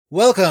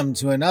Welcome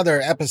to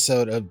another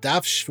episode of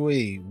Daf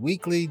Shvui,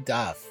 Weekly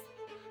Daf.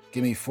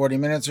 Give me 40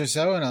 minutes or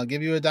so and I'll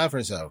give you a daf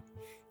or so.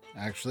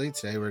 Actually,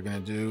 today we're going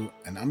to do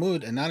an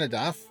amud and not a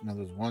daf. In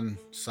other words, one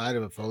side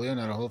of a folio,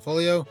 not a whole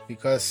folio,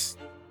 because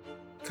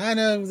kind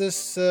of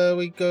this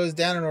week goes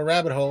down in a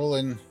rabbit hole,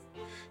 and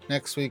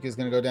next week is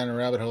going to go down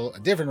a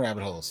different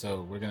rabbit hole.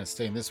 So we're going to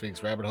stay in this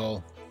week's rabbit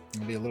hole.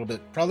 It'll be a little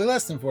bit, probably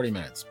less than 40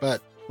 minutes.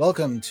 But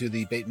welcome to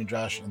the Beit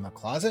Midrash in the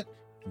Closet,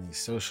 in the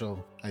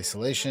social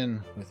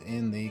isolation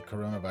within the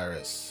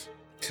coronavirus.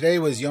 Today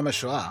was Yom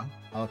HaShoah,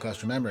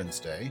 Holocaust Remembrance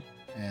Day,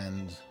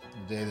 and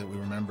the day that we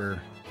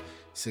remember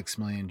 6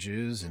 million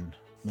Jews and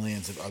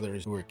millions of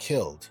others who were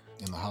killed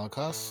in the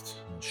Holocaust,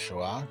 in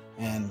Shoah,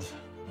 and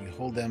we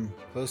hold them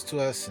close to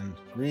us and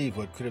grieve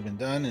what could have been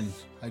done. And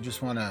I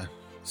just want to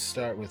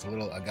start with a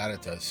little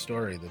Agadata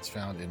story that's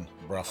found in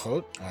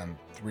Brachot on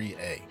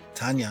 3a.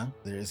 Tanya,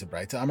 there is a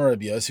Braita. Amar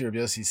Rabbi Yossi. Rabbi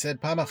Yossi said,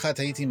 Pam achat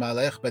hayiti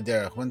malech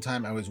baderech. One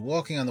time I was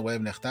walking on the way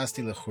of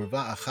Nechdasti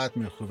lechurva achat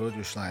min churvot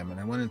Yerushalayim, and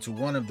I went into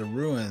one of the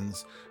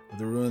ruins of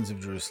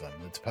Jerusalem,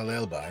 the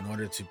T'palel ba, in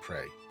order to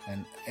pray.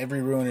 And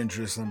every ruin in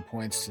Jerusalem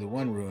points to the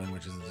one ruin,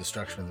 which is the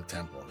destruction of the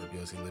temple. Rabbi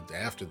Yossi lived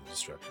after the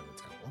destruction of the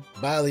temple.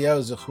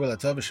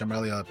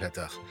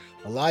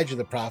 Elijah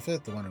the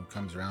prophet, the one who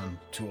comes around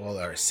to all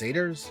our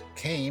seders,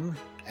 came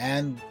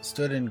and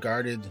stood and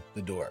guarded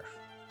the door.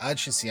 Ad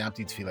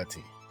shesiyamti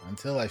tfilati,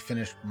 until I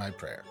finished my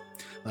prayer.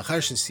 Lachar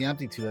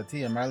shesiyamti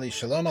tfilati amar li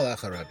shalom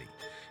alecha rabbi.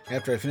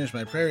 After I finished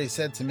my prayer, he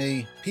said to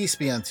me, "Peace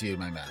be unto you,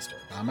 my master."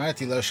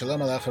 Amarti lo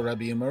shalom alecha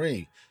rabbi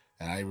umari.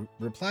 And I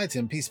replied to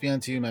him, "Peace be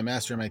unto you, my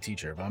master and my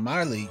teacher."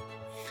 Amar li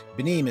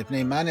b'ni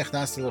mipnei ma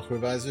nechnasti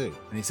lechurva zu.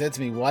 And he said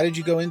to me, "Why did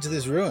you go into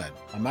this ruin?"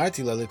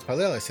 Amarti lo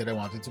litpalel. I said I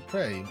wanted to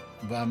pray.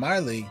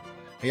 V'amar li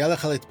hayal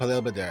lecha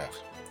litpalel b'derech.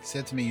 He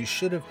said to me, "You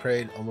should have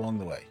prayed along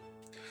the way."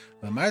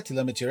 V'amarti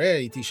lo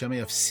mitirei iti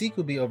shamei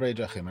afsiku bi ovrei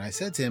drachim. And I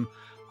said to him,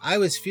 I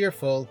was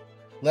fearful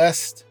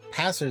lest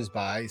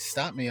passers-by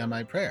stop me on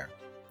my prayer.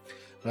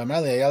 And he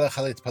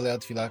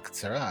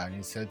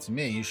said to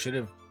me, "You should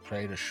have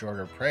prayed a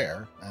shorter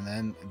prayer, and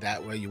then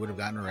that way you would have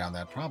gotten around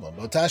that problem."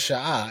 And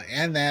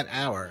that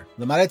hour,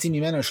 I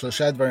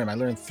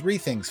learned three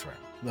things from him.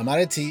 The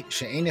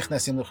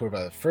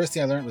first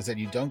thing I learned was that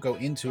you don't go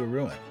into a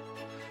ruin.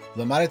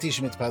 And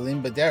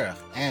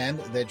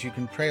that you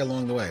can pray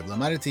along the way. And I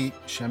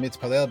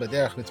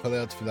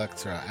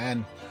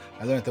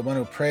learned that one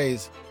who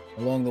prays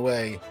along the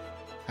way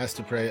has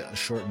to pray a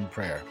shortened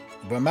prayer.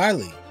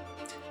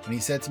 And he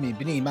said to me,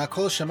 "B'ni, ma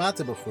kol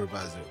shamata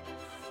b'churva zu."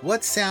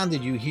 What sound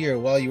did you hear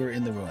while you were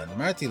in the ruin?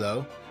 Amarti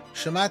lo,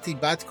 shamati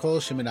bat kol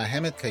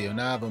sheminahemet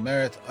kayona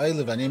v'omeret oy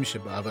levanim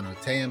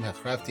she'ba'avanoteim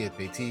hechrafti et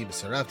beiti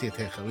v'sarafti et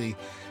hechali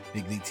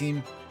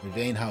v'glitim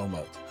v'vein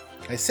ha'umot.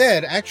 I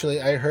said, actually,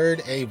 I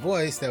heard a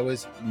voice that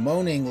was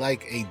moaning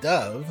like a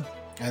dove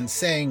and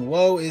saying,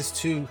 "Woe is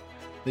to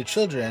the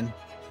children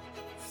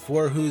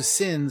for whose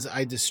sins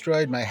I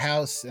destroyed my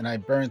house and I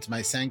burnt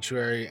my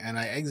sanctuary and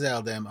I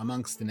exiled them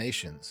amongst the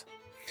nations."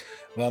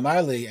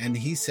 V'amarli, and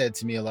he said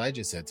to me,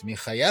 Elijah said to me,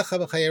 "Chayecha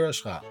v'chayei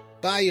roshcha,"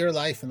 by your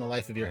life and the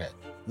life of your head.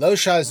 Lo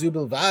shazu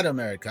bilvad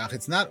omer kach.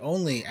 It's not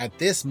only at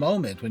this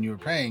moment when you were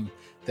praying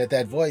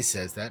that voice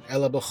says that.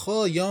 Ela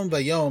b'chol yom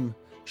v'yom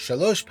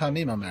shalosh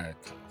pamim omer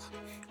kach.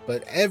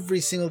 But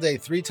every single day,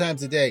 3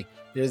 times a day,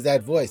 there's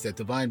that voice, that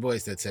divine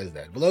voice that says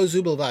that. V'lo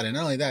zu bilvad, and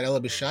not only that, ela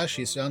b'shash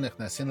Yisrael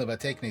nechnasin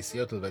levatei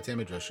knesiot levatei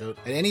midrashot.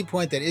 At any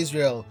point that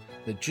Israel,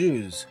 the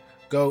Jews,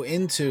 go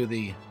into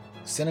the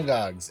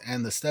synagogues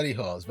and the study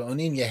halls,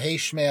 v'onim yehei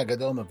shmei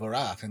agadol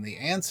mevorach, and the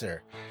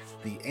answer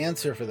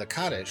for the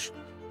Kaddish,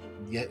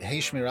 yehei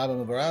shmei rabba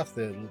mevorach,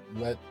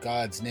 let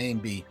God's name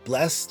be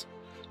blessed.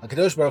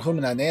 HaKadosh Baruch Hu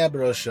menaneh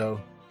b'rosho,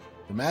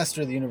 the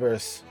Master of the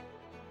universe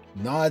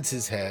nods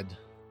his head.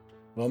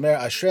 V'omer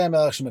ashrei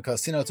hamelech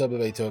shemekalsin oto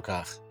b'beito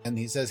kach, and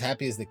he says,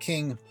 "Happy is the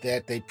king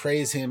that they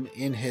praise him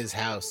in his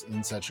house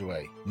in such a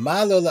way."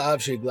 Ma lo la'av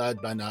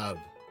sheglad banav.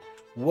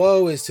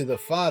 Woe is to the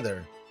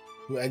father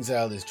who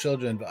exiled his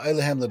children,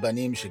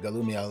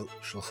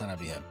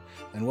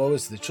 and woe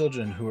is to the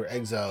children who were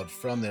exiled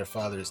from their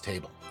father's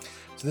table.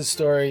 So this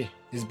story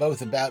is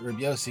both about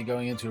Rabbi Yossi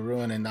going into a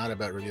ruin and not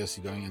about Rabbi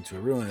Yossi going into a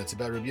ruin. It's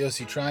about Rabbi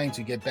Yossi trying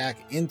to get back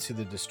into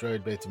the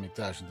destroyed Beit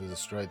HaMikdash, into the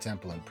destroyed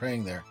temple, and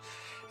praying there.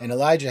 And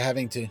Elijah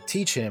having to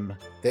teach him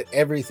that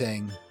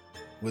everything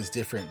was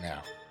different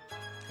now.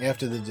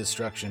 After the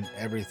destruction,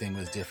 everything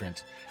was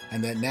different.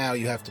 And that now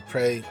you have to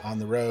pray on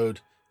the road.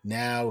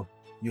 Now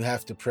you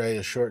have to pray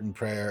a shortened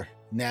prayer.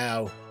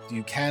 Now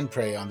you can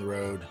pray on the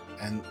road,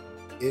 and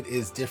it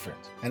is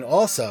different. And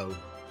also,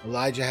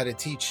 Elijah had to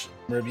teach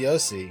Rabbi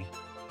Yossi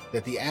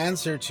that the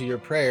answer to your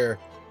prayer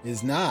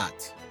is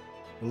not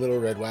the little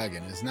red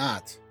wagon, is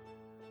not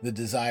the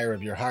desire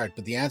of your heart,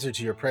 but the answer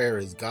to your prayer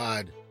is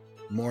God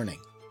mourning.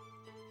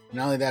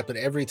 Not only that, but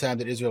every time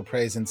that Israel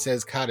prays and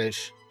says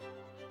Kaddish,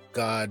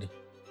 God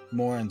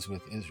mourns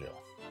with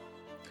Israel.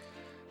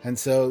 And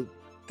so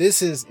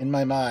this is, in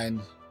my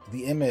mind,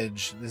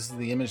 this is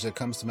the image that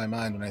comes to my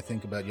mind when I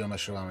think about Yom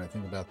HaShoah, when I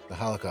think about the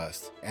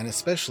Holocaust, and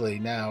especially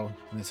now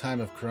in the time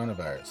of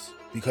coronavirus.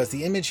 because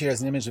the image here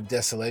is an image of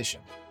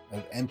desolation,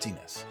 of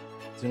emptiness.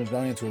 It's an image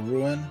going into a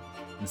ruin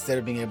instead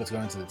of being able to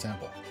go into the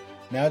temple.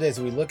 Nowadays,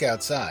 we look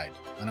outside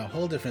on a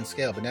whole different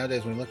scale, but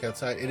nowadays when we look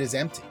outside, it is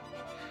empty.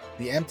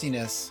 The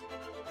emptiness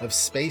of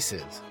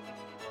spaces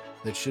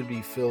that should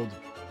be filled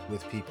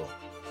with people.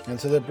 And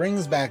so that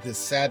brings back this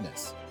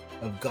sadness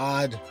of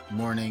God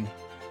mourning.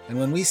 And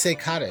when we say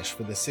Kaddish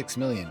for the 6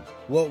 million,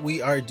 what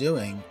we are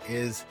doing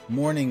is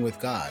mourning with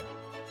God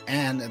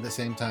and at the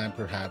same time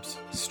perhaps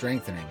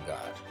strengthening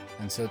God.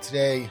 And so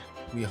today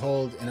we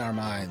hold in our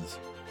minds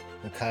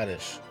the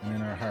Kaddish and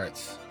in our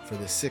hearts for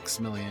the 6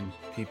 million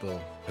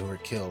people who were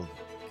killed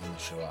in the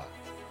Shoah.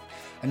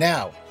 And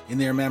now, in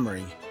their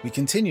memory, we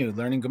continue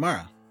learning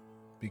Gemara,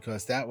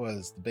 because that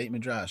was the Beit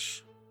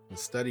Midrash, the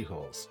study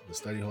holes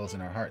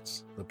in our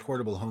hearts. The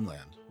portable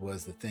homeland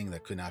was the thing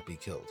that could not be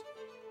killed.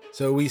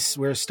 So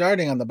we're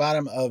starting on the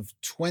bottom of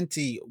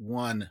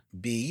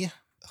 21b,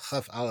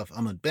 Chaf Aleph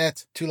Amud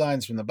Bet, 2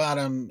 lines from the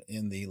bottom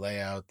in the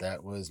layout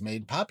that was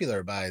made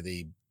popular by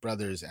the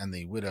brothers and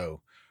the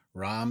widow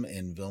Ram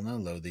in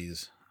Vilna,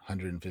 these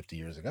 150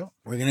 years ago.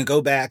 We're going to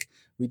go back.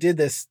 We did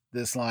this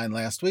line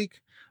last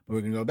week, but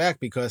we're going to go back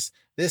because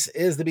this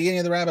is the beginning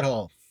of the rabbit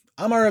hole.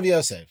 Amar Rav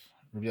Yosef.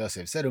 Rav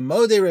Yosef said,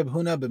 Umode Rav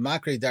Huna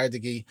b'makrei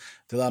dardagi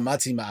de la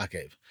matzi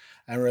ma'akev.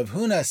 And Rav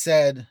Yosef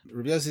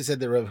said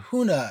that Rav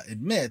Huna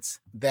admits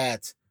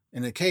that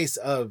in the case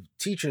of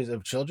teachers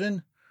of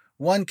children,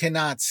 one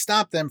cannot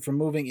stop them from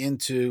moving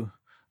into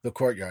the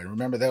courtyard.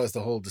 Remember, that was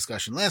the whole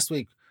discussion last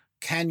week.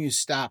 Can you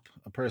stop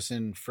a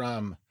person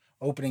from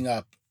opening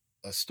up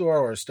a store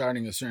or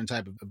starting a certain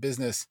type of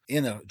business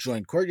in a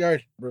joint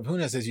courtyard? Rav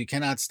Huna says you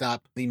cannot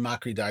stop the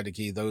makri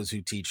dardaki, those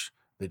who teach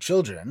the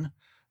children.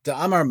 The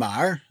Amar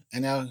Mar,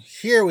 and now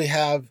here we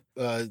have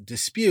a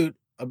dispute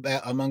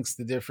amongst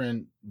the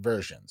different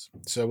versions.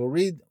 So we'll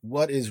read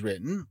what is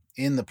written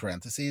in the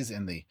parentheses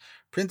in the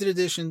printed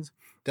editions.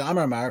 The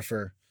Amar Mar,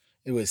 for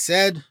it was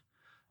said,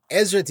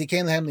 Ezra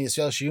tikein lehem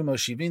liyisrael shiyu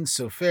moshivin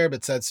sofer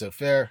betzad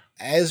sofer.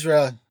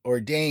 Ezra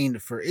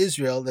ordained for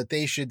Israel that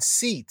they should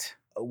seat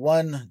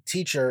one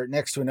teacher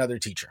next to another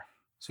teacher.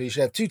 So you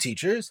should have 2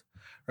 teachers,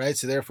 right?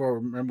 So therefore,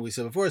 remember we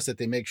said before, is that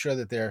they make sure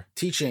that their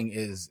teaching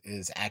is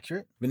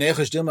accurate.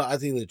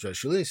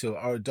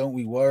 So don't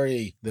we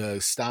worry, the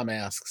Stam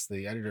asks,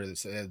 the editor,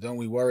 don't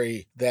we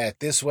worry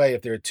that this way,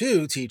 if there are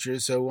 2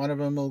 teachers, so one of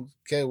them will,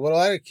 okay, what do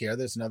I care?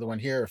 There's another one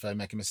here if I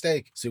make a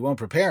mistake. So he won't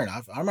prepare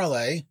enough.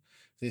 Amarle, so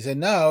he said,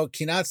 no,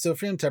 kinat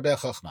sofrim tarbeh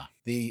chochma.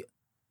 The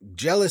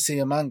jealousy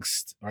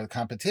amongst, or the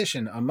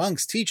competition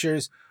amongst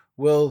teachers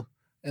will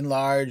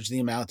enlarge the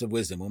amount of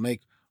wisdom, will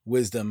make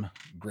wisdom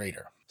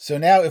greater. So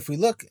now if we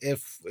look,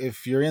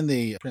 if you're in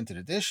the printed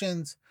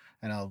editions,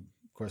 and I'll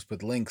of course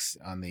put links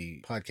on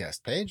the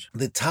podcast page,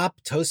 the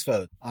top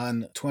Tosfot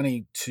on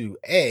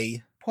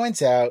 22a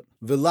points out,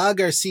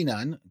 V'lagar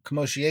sinan,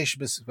 k'moshiesh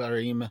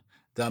b'sfarim,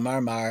 Damar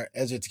Mar,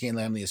 Ezra tikein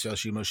lehem liyisrael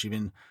shiyu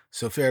moshivin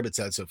sofer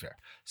betzad sofer.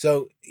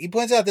 So he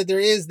points out that there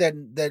is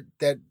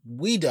that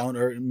we don't,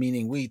 or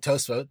meaning we,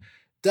 Tosfot,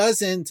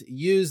 doesn't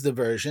use the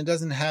version,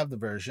 doesn't have the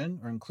version,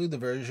 or include the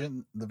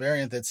version, the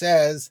variant that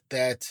says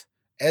that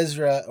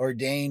Ezra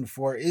ordained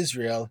for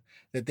Israel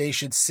that they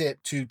should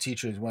sit 2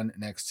 teachers one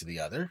next to the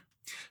other.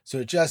 So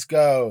it just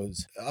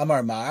goes,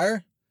 Amar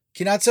Mar,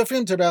 kinat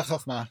sofrim tarbeh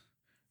chochma.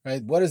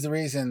 Right? What is the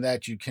reason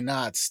that you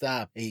cannot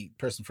stop a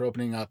person from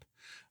opening up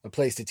a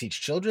place to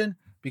teach children?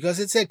 Because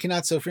it said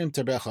kinat sofrim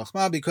tarbeh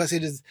chochma, because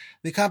it is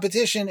the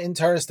competition in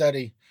Torah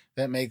study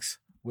that makes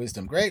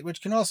wisdom great,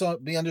 which can also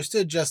be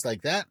understood just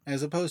like that,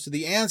 as opposed to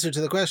the answer to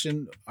the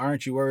question,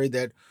 aren't you worried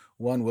that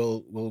one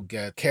will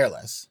get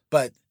careless?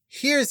 But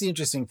here's the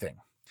interesting thing.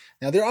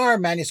 Now, there are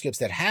manuscripts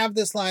that have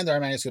this line. There are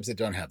manuscripts that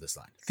don't have this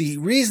line. The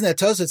reason that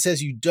Tosfot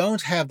says you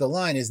don't have the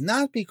line is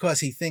not because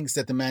he thinks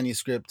that the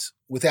manuscripts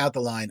without the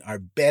line are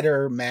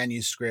better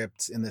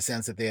manuscripts in the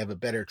sense that they have a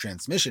better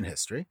transmission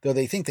history, though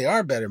they think they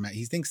are better.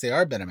 He thinks they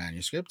are better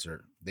manuscripts,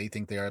 or they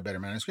think they are better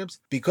manuscripts,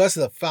 because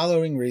of the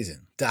following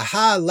reason.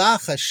 Daha la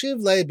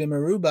chashiv le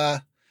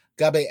b'meruba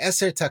gabe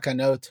eser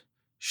takanot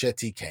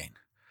shetikein.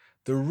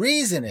 The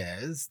reason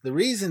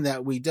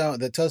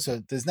that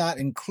Tosfot does not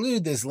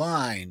include this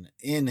line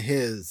in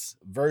his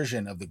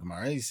version of the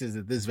Gemara, he says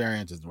that this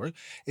variant doesn't work,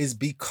 is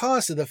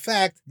because of the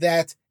fact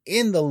that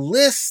in the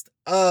list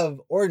of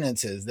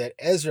ordinances that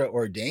Ezra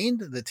ordained,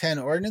 the 10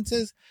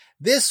 ordinances,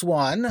 this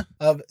one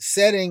of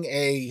setting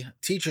a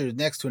teacher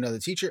next to another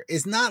teacher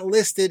is not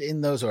listed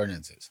in those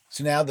ordinances.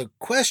 So now the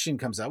question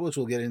comes up, which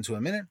we'll get into in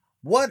a minute.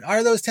 What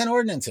are those 10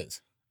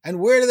 ordinances? And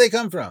where do they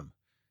come from?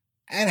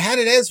 And how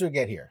did Ezra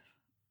get here?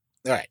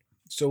 All right,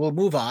 so we'll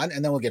move on,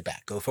 and then we'll get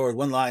back. Go forward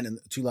 1 line and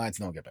 2 lines,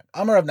 and then we'll get back.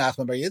 Amar Rav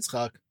Nachman bar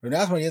Yitzchak. Rav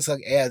Nachman bar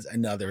Yitzchak adds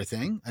another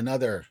thing,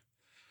 another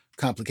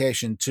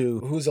complication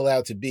to who's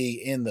allowed to be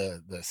in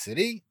the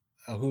city.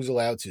 who's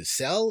allowed to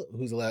sell,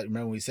 who's allowed.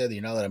 Remember, we said that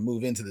you're not allowed to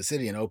move into the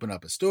city and open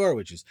up a store,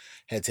 which is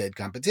head-to-head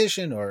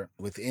competition, or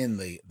within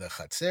the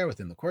chatzer,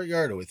 within the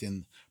courtyard, or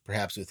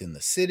perhaps within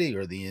the city,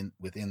 or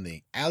within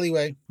the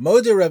alleyway.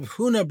 Moda Rav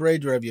Huna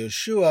Braid Rav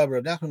Yeshua.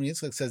 Rav Nachman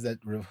Yitzchak says that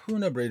Rav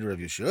Huna Braid Rav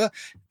Yeshua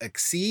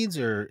exceeds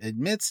or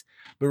admits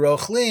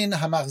berochlin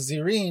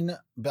hamachzirin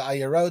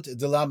be'ayarot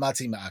de la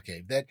matzi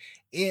ma'akev, that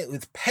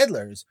with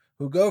peddlers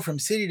who go from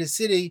city to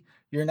city,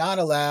 you're not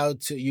allowed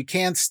to, you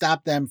can't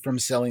stop them from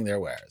selling their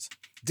wares.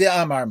 De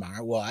Amar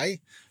Mar. Why?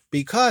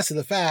 Because of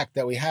the fact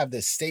that we have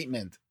this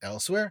statement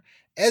elsewhere.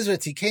 Ezra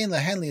tikein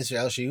lahen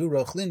liYisrael shehu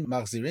rochlin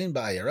machzirin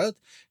ba'ayarot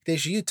k'dei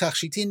shehu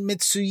tachshitin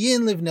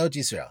mitzuyin livnot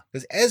Yisrael.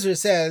 Because Ezra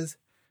says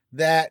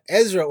that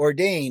Ezra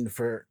ordained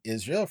for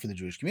Israel, for the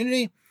Jewish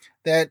community,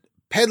 that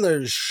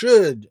peddlers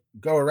should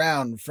go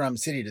around from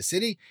city to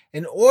city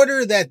in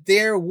order that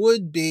there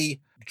would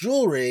be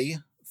jewelry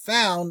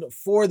found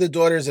for the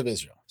daughters of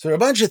Israel. So there are a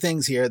bunch of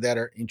things here that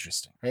are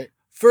interesting, right?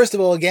 First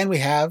of all, again, we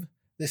have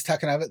this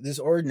takanah, this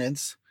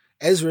ordinance,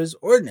 Ezra's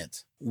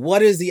ordinance.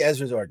 What is the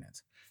Ezra's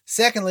ordinance?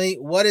 Secondly,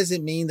 what does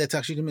it mean that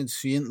Tachshitim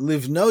Mitzvin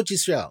livnot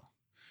Yisrael,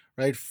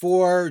 right,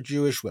 for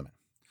Jewish women?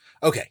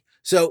 Okay,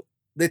 so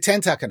the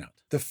 10 takanot.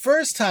 The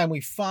first time we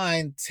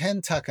find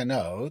 10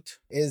 takanot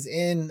is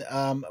in,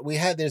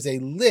 there's a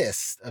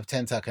list of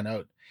 10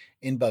 takanot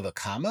in Bava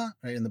Kama,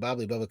 right, in the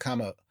Babli Bava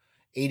Kama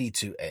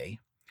 82a.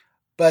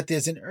 But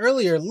there's an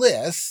earlier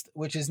list,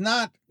 which is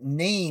not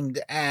named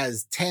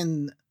as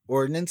 10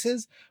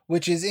 ordinances,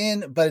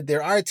 but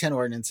there are 10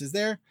 ordinances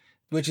there,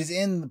 which is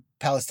in the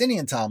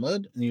Palestinian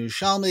Talmud, in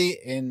Yerushalmi,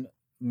 in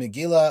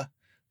Megillah,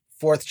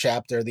 4th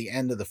chapter, the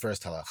end of the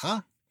first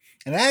halacha.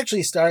 And it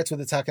actually starts with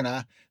the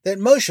takana that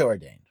Moshe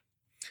ordained.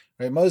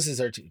 Right? Moses,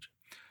 our teacher.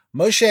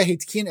 Moshe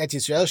hitkin et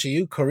Yisrael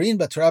sheyu korin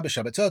b'Torah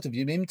b'Shabbatot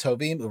v'yimim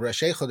tovim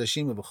u'rashei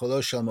chodeshim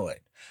u'b'cholo shel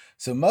moed.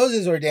 So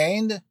Moses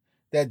ordained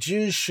that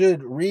Jews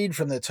should read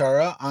from the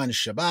Torah on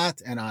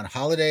Shabbat and on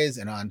holidays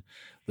and on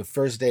the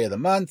first day of the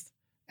month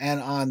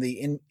and on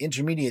the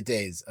intermediate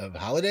days of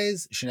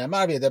holidays.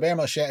 Shnamar v'yadaber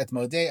Moshe et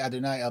modei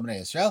Adonai el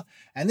bnei Yisrael.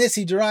 And this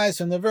he derives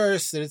from the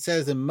verse that it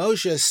says that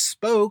Moshe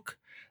spoke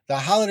the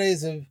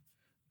holidays of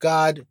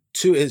God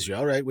to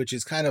Israel, right? Which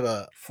is kind of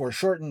a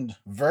foreshortened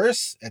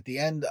verse at the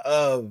end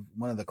of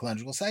one of the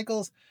calendrical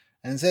cycles.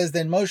 And it says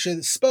then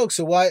Moshe spoke,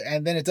 so why?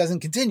 And then it doesn't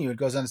continue; it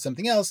goes on to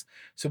something else.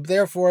 So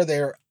therefore,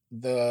 the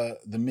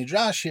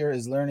midrash here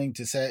is learning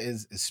to say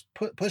is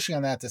pushing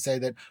on that to say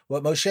that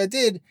what Moshe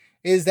did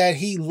is that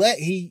he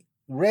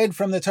read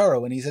from the Torah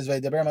when he says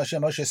Vaydaber Moshe.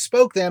 Moshe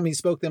spoke them; he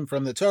spoke them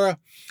from the Torah.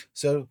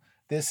 So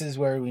this is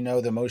where we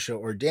know that Moshe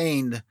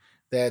ordained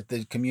that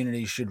the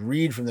community should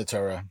read from the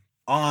Torah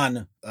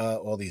on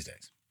all these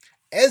days.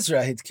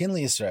 Ezra hitkin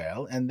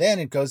liYisrael, and then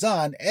it goes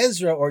on.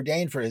 Ezra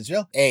ordained for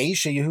Israel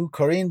sheyehu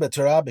korin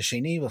b'Torah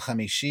b'sheni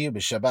v'chamishi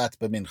b'Shabbat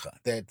b'mincha,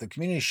 that the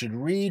community should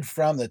read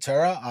from the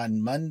Torah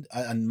on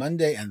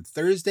Monday and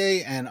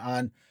Thursday, and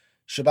on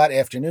Shabbat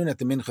afternoon at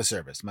the mincha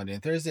service. Monday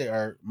and Thursday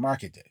are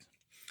market days.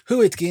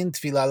 Hu hitkin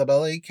tefillah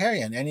l'balei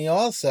karyan, and he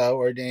also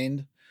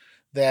ordained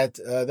that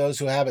those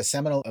who have a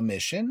seminal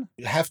emission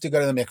have to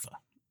go to the mikvah,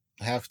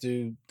 have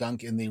to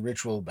dunk in the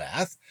ritual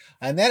bath.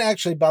 And that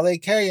actually,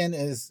 Balei Karyan,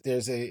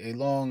 there's a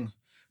long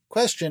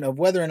question of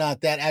whether or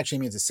not that actually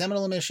means a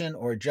seminal emission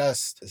or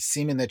just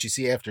semen that you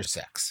see after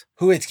sex.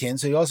 Huitkin,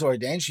 so he also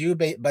ordained, he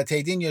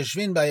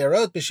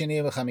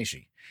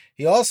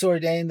also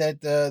ordained that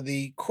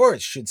the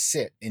courts should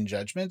sit in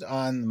judgment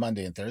on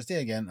Monday and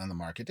Thursday, again on the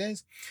market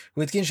days.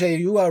 Huitkin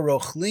sheyua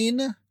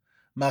rochlin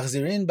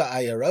Machzirin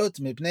ba'ayarot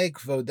mipnei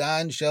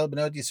kvodan shel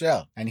bnot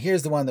Yisrael. And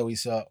here's the one that we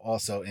saw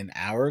also in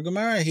our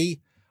Gemara. He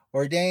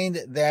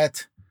ordained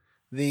that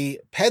the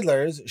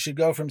peddlers should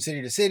go from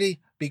city to city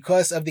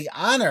because of the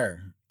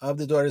honor of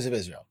the daughters of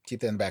Israel.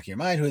 Keep that in the back of your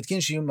mind. He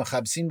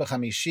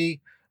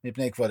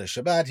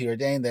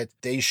ordained that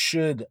they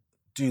should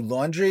do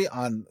laundry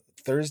on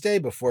Thursday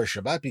before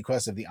Shabbat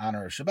because of the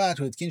honor of Shabbat.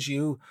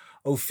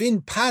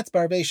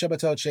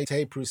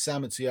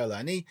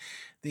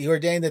 He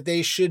ordained that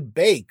they should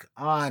bake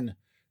on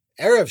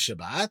Erev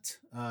Shabbat,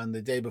 on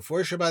the day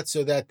before Shabbat,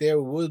 so that there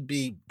would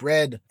be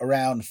bread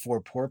around for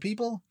poor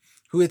people.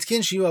 He also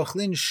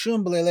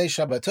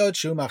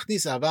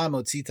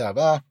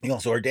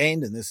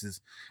ordained, and this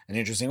is an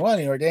interesting one,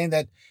 he ordained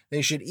that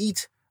they should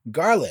eat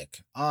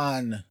garlic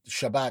on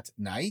Shabbat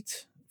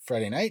night,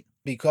 Friday night,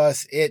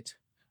 because it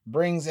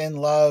brings in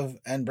love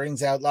and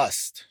brings out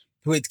lust.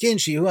 And he said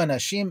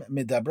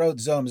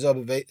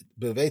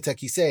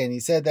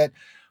that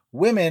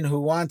women who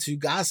want to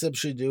gossip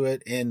should do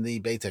it in the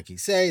Beit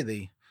HaKisei,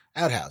 the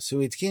outhouse. Now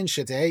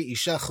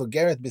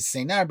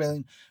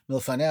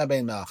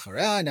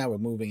we're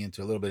moving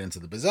into a little bit into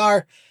the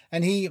bazaar.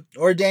 And he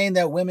ordained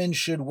that women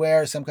should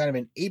wear some kind of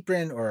an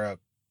apron or a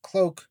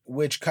cloak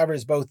which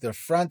covers both their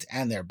front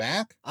and their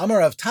back. Amar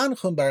Rav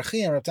Tanchum bar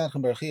Chia, and Rav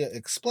Tanchum bar Chia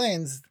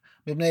explains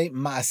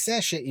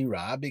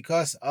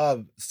because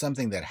of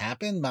something that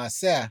happened.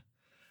 Maaseh,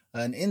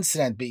 an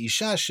incident,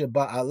 be'isha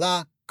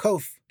sheba'ala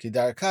kof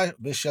kidarka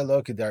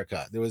v'shelo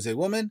kidarka. There was a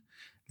woman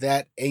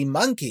that a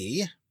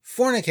monkey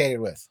fornicated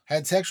with,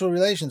 had sexual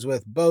relations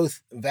with,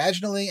 both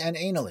vaginally and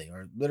anally,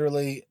 or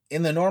literally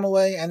in the normal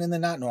way and in the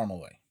not normal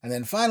way. And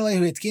then finally,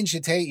 he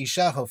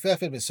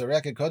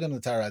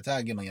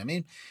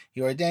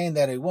ordained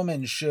that a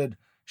woman should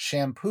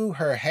shampoo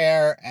her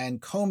hair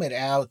and comb it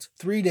out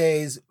 3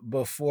 days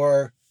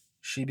before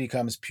she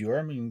becomes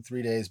pure, meaning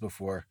 3 days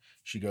before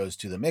she goes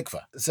to the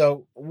mikveh.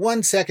 So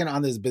 1 second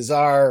on this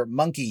bizarre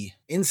monkey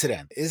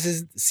incident.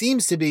 This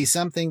seems to be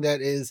something that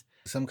is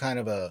some kind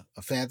of a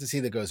fantasy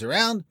that goes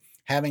around,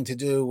 having to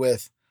do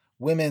with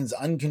women's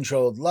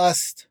uncontrolled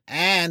lust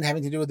and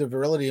having to do with the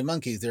virility of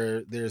monkeys.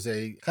 There's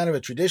a kind of a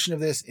tradition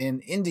of this in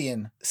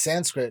Indian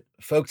Sanskrit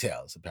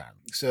folktales,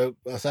 apparently. So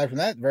aside from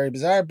that, very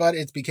bizarre, but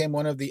it became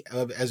one of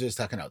Ezra's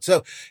takanot.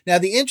 So now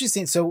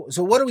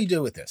so what do we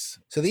do with this?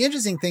 So the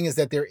interesting thing is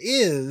that there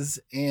is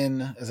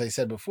as I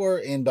said before,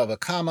 in Bava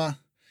Kama,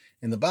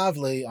 in the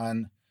Bavli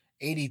on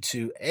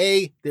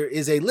 82a, there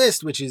is a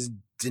list which is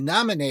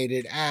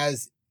denominated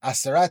as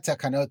Asarat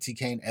Takanot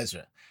Tikain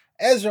Ezra.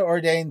 Ezra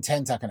ordained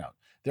 10 takanot.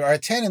 There are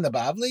 10 in the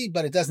Bavli,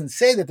 but it doesn't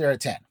say that there are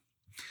 10.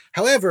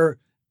 However,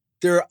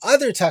 there are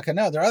other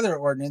takanot, there are other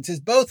ordinances,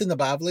 both in the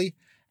Bavli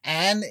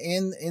and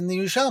in the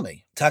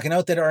Yerushalmi.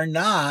 Takanot that are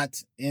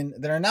not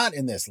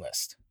in this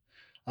list.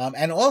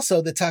 And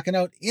also the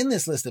takanot in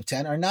this list of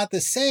 10 are not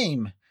the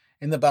same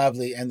in the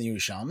Bavli and the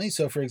Yerushalmi.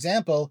 So for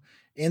example,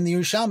 in the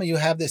Yerushalmi, you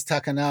have this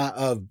takana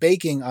of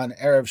baking on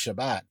Erev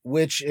Shabbat,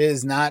 which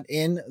is not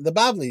in the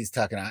Bavli's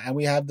takana. And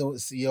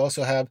you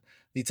also have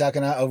the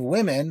takana of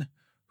women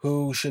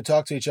who should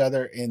talk to each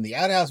other in the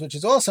outhouse, which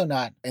is also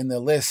not in the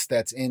list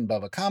that's in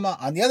Bava Kama.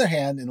 On the other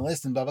hand, in the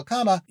list in Bava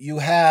Kama,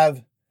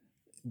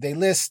 they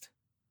list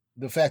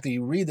the fact that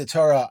you read the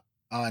Torah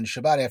on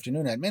Shabbat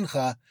afternoon at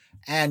Mincha,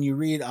 and you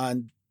read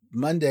on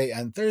Monday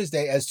and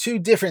Thursday as 2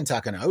 different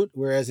takanot,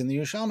 whereas in the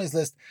Yerushalmi's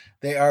list,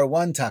 they are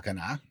 1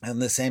 takana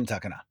and the same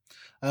takana.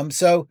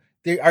 So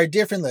there are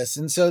different lists.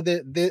 And so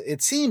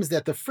it seems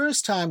that the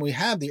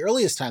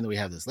earliest time that we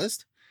have this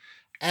list,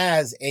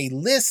 as a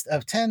list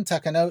of 10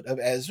 takanot of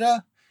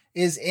Ezra,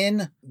 is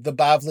in the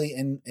Bavli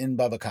in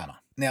Bava Kama.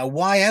 Now,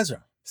 why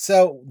Ezra?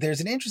 So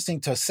there's an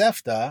interesting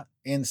Tosefta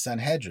in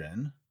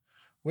Sanhedrin,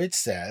 which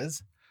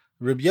says,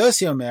 Rabbi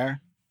Yossi Omer,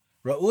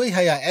 Ra'ui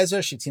haya Ezra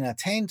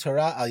shetinatein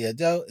Torah al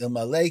yado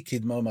ilmalei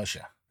kidmo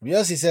Moshe. Rabbi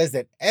Yossi says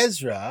that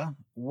Ezra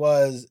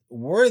was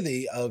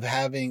worthy of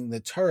having the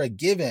Torah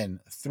given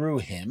through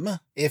him,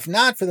 if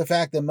not for the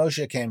fact that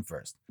Moshe came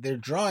first. They're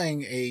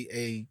drawing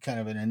a kind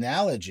of an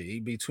analogy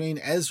between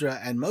Ezra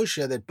and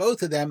Moshe, that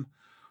both of them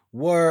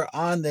were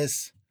on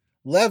this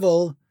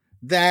level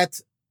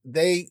that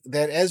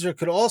Ezra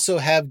could also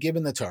have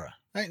given the Torah.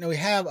 Right now we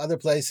have other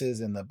places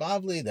in the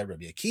Bavli that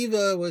Rabbi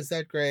Akiva was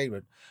that great,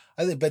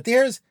 but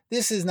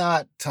this is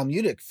not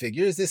Talmudic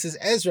figures. This is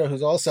Ezra,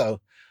 who's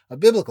also a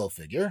biblical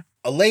figure,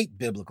 a late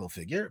biblical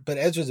figure, but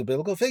Ezra's a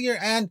biblical figure.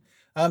 And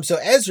so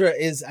Ezra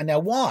is, and now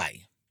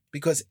why?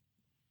 Because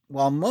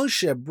while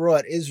Moshe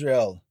brought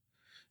Israel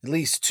at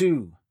least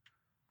to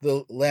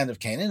the land of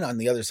Canaan on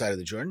the other side of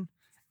the Jordan,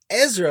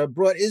 Ezra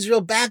brought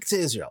Israel back to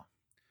Israel.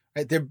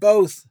 Right? They're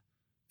both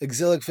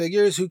exilic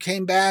figures who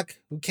came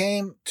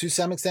to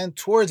some extent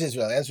towards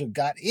Israel. Ezra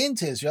got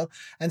into Israel,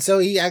 and so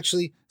he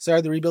actually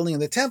started the rebuilding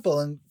of the temple,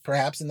 and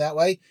perhaps in that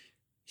way,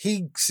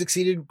 he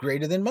succeeded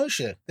greater than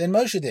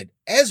Moshe did.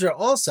 Ezra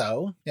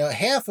also,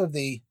 half of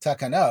the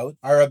takanot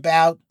are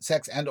about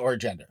sex and or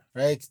gender,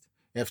 right?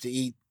 You have to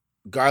eat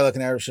garlic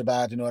and Erev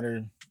Shabbat in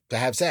order to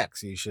have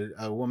sex.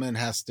 A woman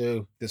has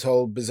to, this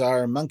whole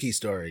bizarre monkey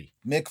story,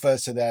 mikvah,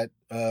 so that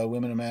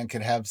women and men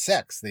can have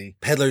sex. The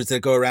peddlers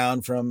that go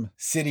around from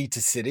city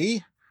to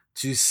city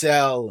to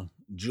sell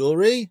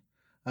jewelry,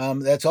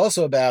 that's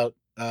also about,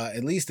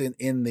 at least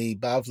in the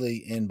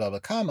Bavli in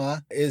Bava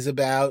Kama, is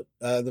about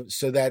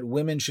so that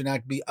women should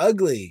not be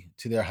ugly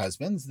to their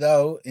husbands,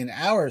 though in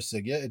our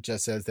sugya, it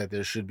just says that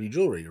there should be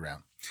jewelry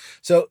around.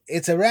 So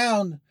it's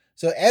around,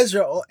 so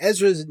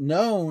Ezra's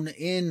known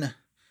in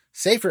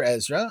Sefer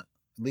Ezra,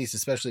 at least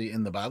especially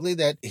in the Bavli,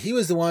 that he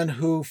was the one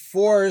who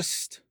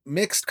forced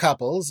mixed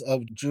couples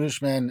of Jewish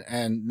men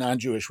and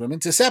non-Jewish women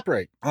to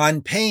separate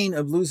on pain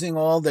of losing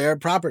all their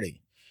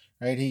property.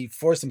 Right? He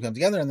forced them to come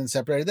together and then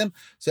separated them.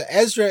 So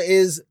Ezra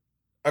is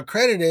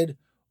accredited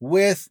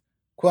with,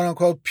 quote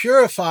unquote,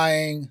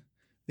 purifying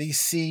the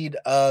seed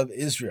of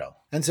Israel.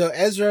 And so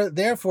Ezra,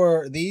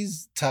 therefore,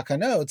 these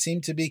takanot seem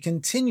to be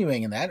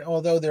continuing in that,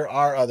 although there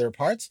are other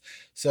parts.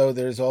 So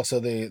there's also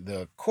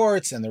the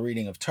courts and the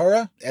reading of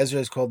Torah. Ezra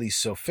is called the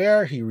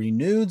Sofer. He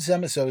renewed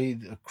some, so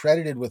he's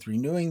accredited with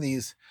renewing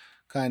these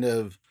kind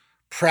of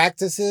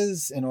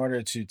practices in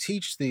order to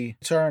teach the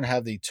Torah and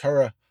have the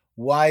Torah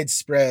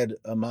widespread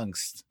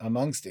amongst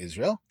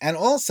Israel. And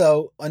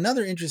also,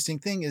 another interesting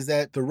thing is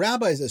that the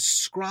rabbis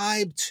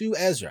ascribe to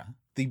Ezra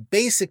the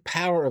basic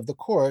power of the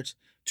court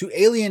to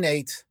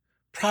alienate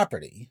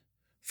property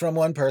from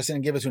one person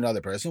and give it to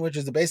another person, which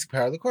is the basic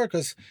power of the court,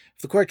 because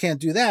if the court can't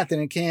do that, then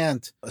it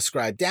can't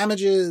ascribe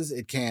damages,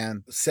 it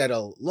can't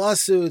settle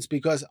lawsuits,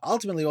 because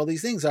ultimately all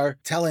these things are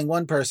telling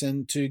one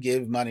person to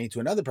give money to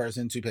another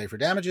person to pay for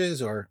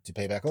damages or to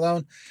pay back a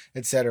loan,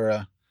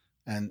 etc.,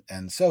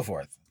 and so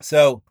forth.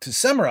 So to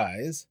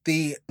summarize,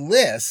 the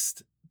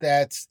list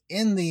that's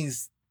in the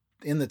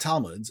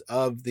Talmuds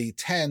of the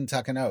 10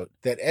 takanot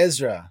that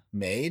Ezra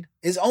made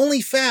is only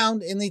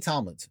found in the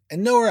Talmuds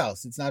and nowhere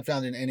else. It's not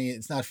found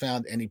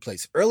any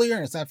place earlier,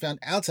 and it's not found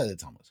outside the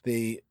Talmud.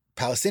 The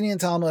Palestinian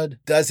Talmud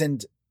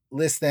doesn't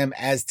list them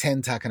as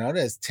 10 takanot,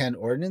 as 10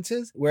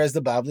 ordinances, whereas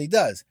the Bavli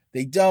does.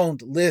 They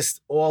don't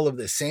list all of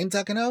the same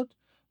takanot,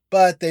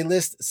 but they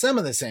list some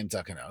of the same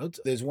takanot.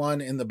 There's one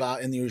in the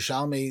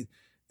Yerushalmi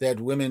that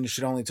women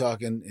should only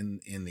talk in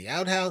the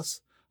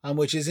outhouse,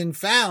 which isn't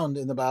found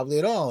in the Bavli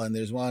at all. And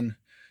there's one,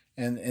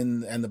 and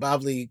the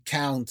Bavli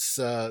counts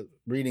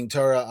reading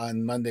Torah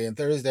on Monday and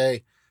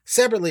Thursday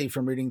separately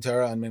from reading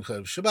Torah on Mincha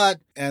of Shabbat,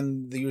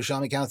 and the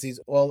Yerushalmi counts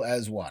these all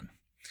as one.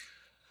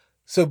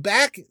 So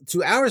back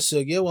to our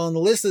sugya, well, in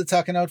the list of the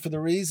takanot for the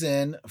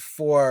reason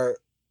for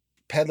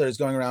peddlers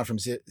going around from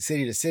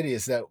city to city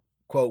is that,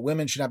 quote,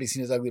 women should not be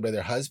seen as ugly by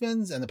their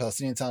husbands, and the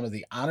Palestinian Talmud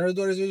the honor of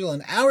the daughters of Israel.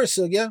 In our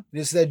sugya, it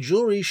is that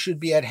jewelry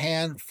should be at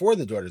hand for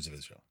the daughters of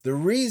Israel. The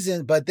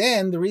reason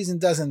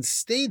doesn't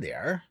stay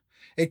there.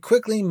 It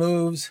quickly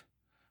moves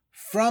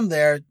from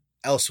there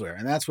elsewhere,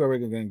 and that's where we're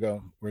going to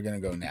go. We're going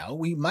to go now.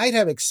 We might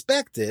have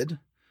expected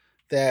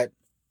that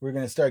we're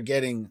going to start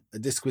getting a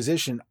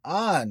disquisition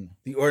on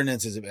the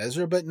ordinances of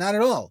Ezra, but not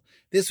at all.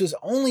 This was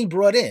only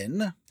brought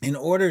in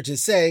order to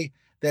say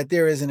that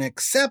there is an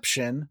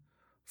exception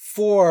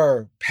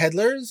for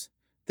peddlers,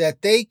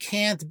 that they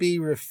can't be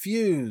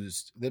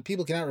refused, that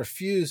people cannot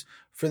refuse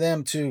for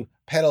them to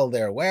peddle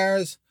their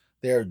wares,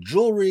 their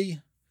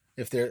jewelry,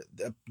 if they're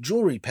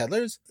jewelry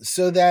peddlers,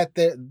 so that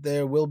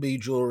there will be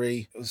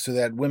jewelry, so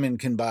that women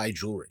can buy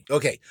jewelry.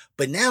 Okay,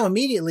 but now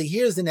immediately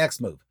here's the next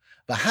move.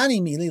 No,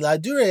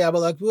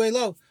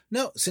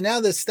 so now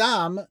the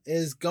Stam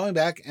is going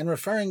back and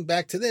referring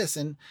back to this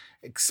and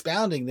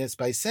expounding this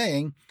by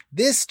saying,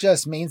 this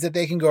just means that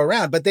they can go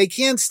around, but they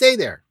can't stay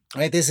there.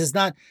 Right? This is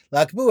not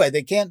lakbuah.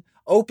 They can't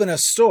open a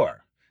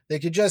store. They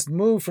could just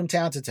move from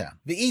town to town.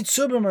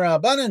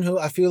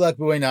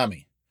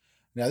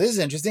 Now this is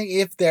interesting.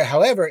 If they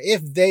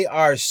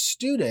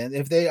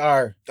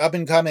are up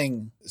and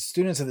coming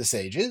students of the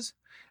sages,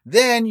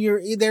 then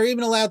they're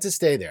even allowed to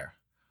stay there.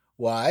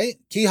 Why?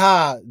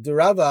 Kiha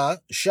derava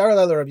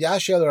sharala Rav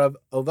Yashia Rav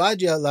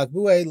Ovadia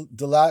lakbuah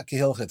dela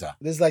kihilchata.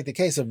 This is like the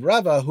case of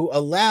Rava, who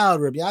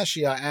allowed Rav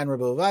Yashia and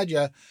Rav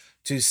Ovadia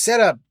to set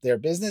up their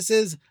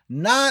businesses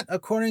not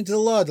according to the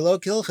law,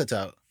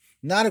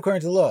 not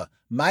according to the law.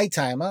 My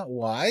timer,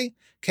 why?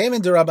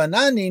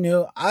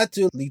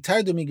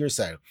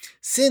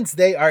 Since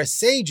they are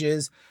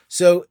sages,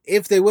 so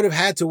if they would have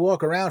had to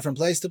walk around from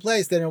place to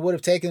place, then it would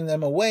have taken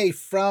them away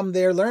from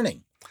their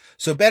learning.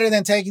 So better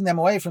than taking them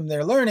away from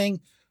their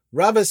learning,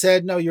 Rava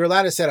said, no, you're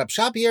allowed to set up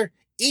shop here,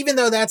 even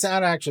though that's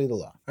not actually the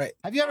law. Right?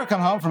 Have you ever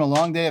come home from a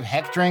long day of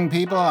hectoring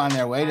people on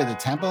their way to the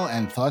temple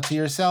and thought to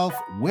yourself,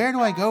 where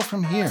do I go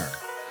from here?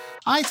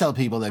 I tell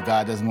people that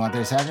God doesn't want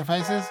their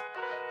sacrifices.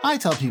 I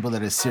tell people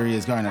that Assyria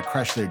is going to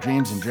crush their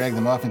dreams and drag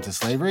them off into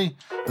slavery.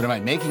 But am I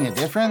making a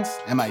difference?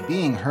 Am I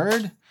being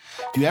heard?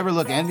 Do you ever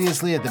look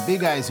enviously at the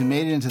big guys who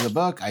made it into the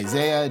book,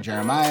 Isaiah,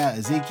 Jeremiah,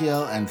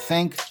 Ezekiel, and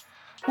think,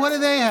 what do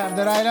they have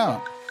that I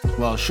don't?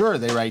 Well, sure,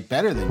 they write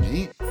better than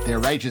me. Their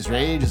righteous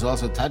rage is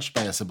also touched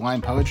by a sublime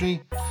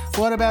poetry.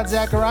 What about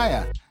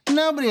Zechariah?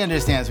 Nobody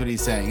understands what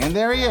he's saying, and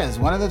there he is,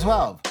 one of the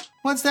 12.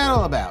 What's that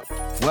all about?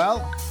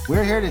 Well,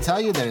 we're here to tell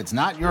you that it's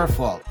not your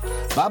fault.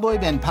 Baboy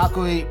Ben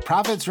Pakui,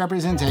 Prophet's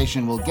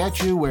Representation, will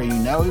get you where you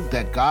know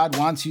that God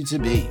wants you to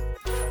be.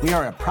 We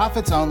are a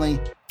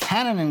prophets-only,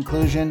 canon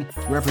inclusion,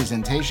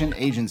 representation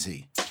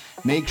agency.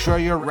 Make sure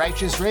your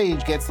righteous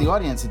rage gets the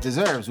audience it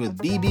deserves with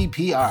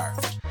BBPR.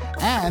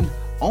 And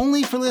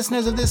only for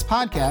listeners of this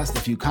podcast,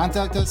 if you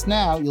contact us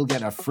now, you'll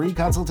get a free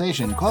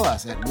consultation. Call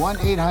us at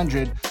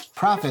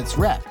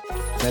 1-800-PROPHETS-REP.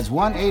 That's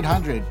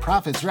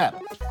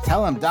 1-800-PROPHETS-REP.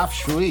 Tell them Daf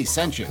Shvui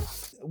sent you.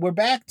 We're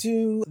back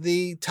to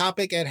the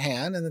topic at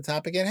hand, and the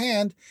topic at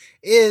hand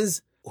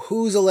is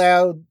who's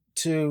allowed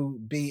to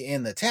be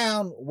in the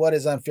town, what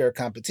is unfair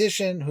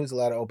competition, who's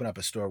allowed to open up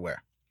a store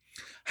where.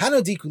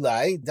 Hano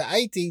dikulai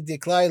da'aiti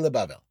diklai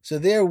lebavel. So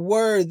there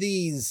were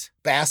these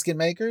basket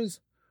makers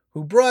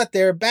who brought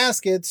their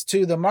baskets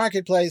to the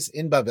marketplace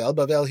in Bavel.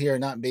 Bavel here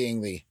not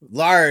being the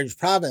large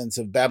province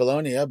of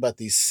Babylonia, but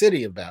the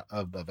city of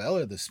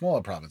Bavel, or the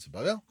smaller province of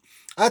Bavel.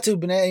 Atu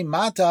b'nei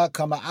mata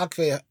kama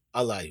akve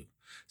alayu.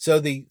 So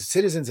the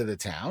citizens of the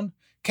town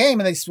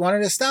came and they wanted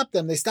to stop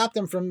them. They stopped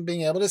them from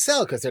being able to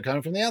sell because they're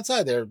coming from the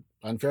outside. They're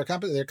unfair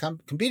competition. They're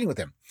competing with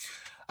them.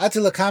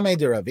 Atu lakame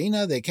de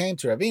Ravina. They came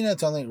to Ravina.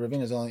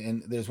 Ravina's only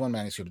in. There's one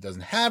manuscript that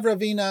doesn't have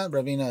Ravina.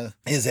 Ravina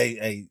is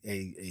a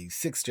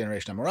 6th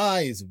generation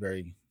Amorai. He's a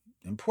very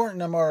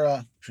important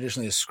Amora,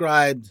 traditionally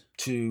ascribed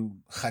to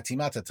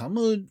Chatimata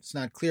Talmud. It's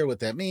not clear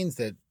what that means,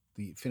 that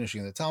the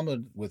finishing of the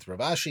Talmud with Rav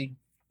Ashi.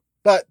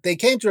 But they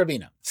came to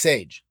Ravina,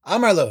 sage.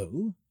 Amar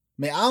lahu,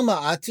 me alma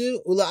atu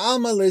ula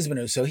alma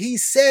lizbenu. So he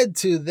said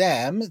to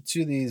them,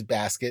 to these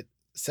basket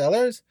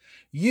sellers,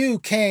 you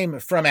came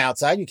from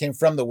outside, you came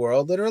from the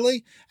world,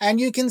 literally, and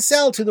you can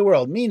sell to the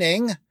world,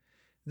 meaning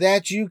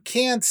that you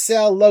can't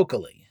sell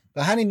locally.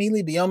 V'hani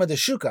mili biyoma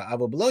deshuka,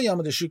 avo b'lo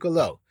yoma deshuka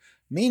lo.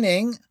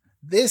 Meaning,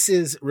 this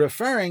is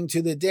referring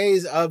to the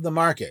days of the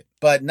market,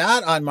 but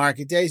not on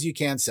market days you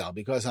can't sell,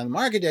 because on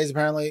market days,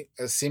 apparently,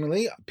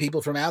 seemingly,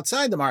 people from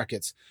outside the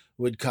markets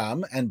would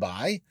come and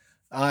buy.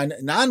 On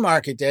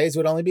non-market days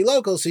would only be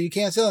local, so you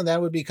can't sell, and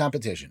that would be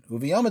competition.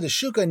 Uviyoma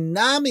deshuka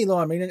nami lo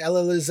amrinan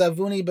ela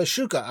lezavuni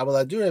bashuka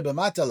avaladure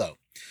b'matalo.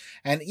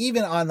 And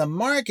even on the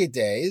market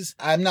days,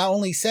 I'm not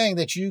only saying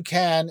that you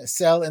can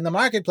sell in the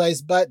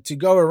marketplace, but to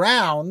go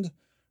around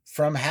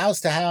from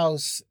house to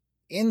house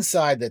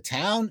inside the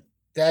town,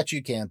 that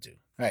you can't do.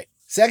 All right.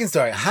 Second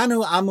story.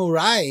 Hanu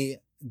amurai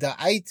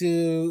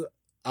da'aitu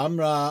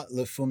amra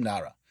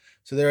lefumnara.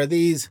 So there are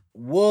these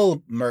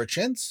wool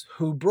merchants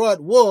who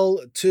brought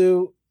wool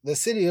to the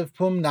city of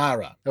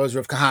Pumnara. That was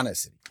Rav Kahana's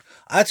city.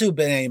 Atu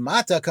b'nei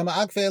mata kama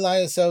akfe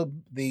elaya. So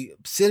the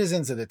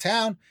citizens of the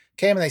town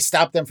came and they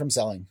stopped them from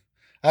selling.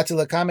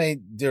 Atu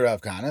lakame di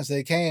Rav Kahana. So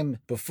they came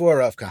before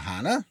Rav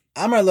Kahana.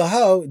 Amar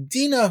loho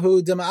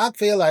dinahu dema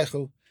akfe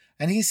elaychu.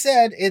 And he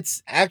said,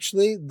 it's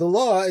actually the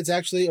law, it's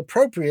actually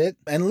appropriate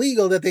and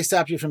legal that they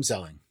stop you from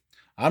selling.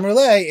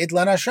 Amrulay it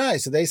lanashai.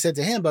 So they said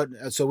to him, but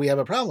so we have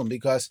a problem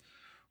because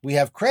we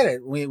have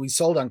credit. We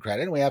sold on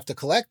credit and we have to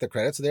collect the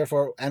credit. So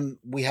therefore, and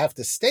we have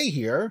to stay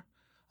here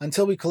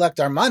until we collect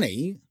our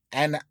money.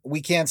 And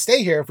we can't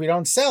stay here if we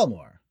don't sell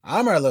more.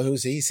 Amar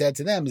Lahusa, he said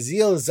to them,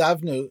 Zil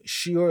zavnu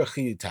shiur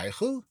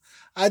chiyutaichu,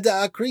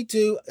 ada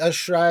akritu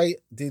ashrai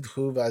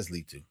didchu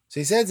vazlitu. So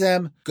he said to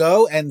them,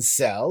 go and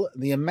sell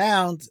the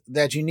amount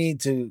that you need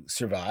to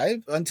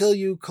survive until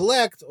you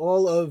collect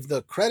all of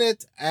the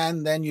credit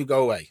and then you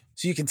go away.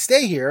 So you can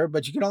stay here,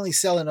 but you can only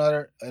sell in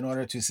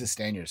order to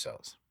sustain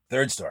yourselves.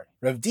 Third story.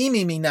 Rav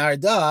Dimi mi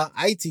Narda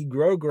aiti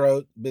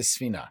grogrot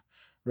bisfina.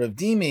 Rav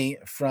Dimi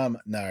from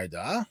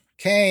Narda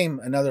came,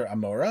 another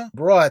Amora,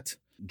 brought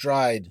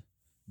dried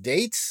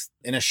dates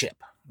in a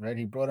ship. Right?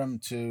 He brought them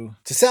to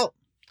sell.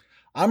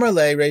 Amar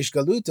le Reish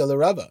Galuta le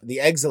Rava. The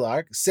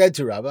exilarch said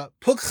to Rava,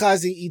 Puk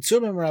chazi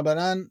itzumim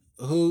Rabbanan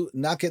hu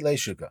naket le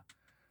shuka.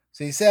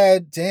 So he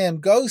said to him,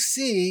 go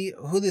see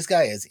who this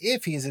guy is.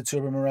 If he's a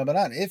Tzubim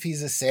Rabbanan, if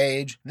he's a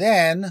sage,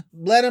 then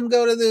let him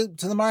go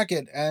to the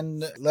market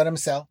and let him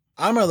sell.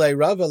 Amar le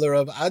Rava le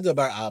Rav Ada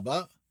bar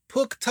Abba,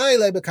 Puk tai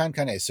le bekan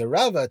kane. So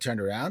Rava turned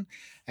around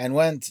and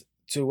went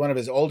to one of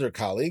his older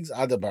colleagues,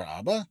 Ada bar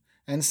Abba,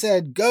 and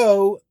said,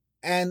 go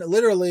and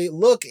literally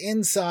look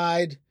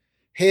inside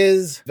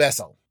his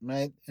vessel,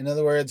 right? In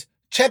other words,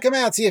 check him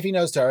out, see if he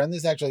knows Torah. And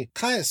this actually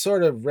kind of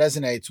sort of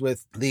resonates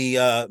with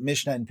the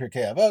Mishnah in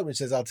Pirkei Avot, which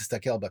says, Al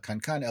tistakel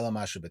b'kankan ela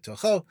mashu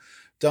b'tocho.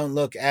 Don't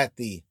look at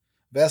the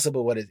vessel,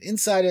 but what is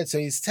inside it. So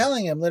he's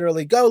telling him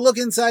literally, go look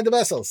inside the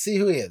vessel, see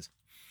who he is.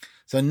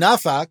 So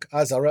Nafak,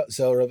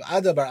 so Rav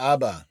Ada bar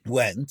Abba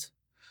went,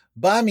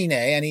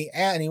 Bamine,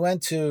 and he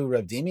went to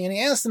Rav Dimi, and he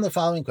asked him the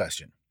following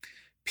question.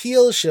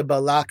 Pil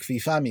shebalak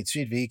fifa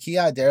mitzrit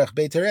v'hikia derech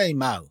beitarei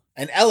mau.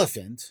 An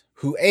elephant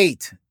who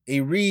ate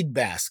a reed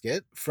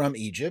basket from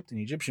Egypt, an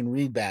Egyptian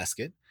reed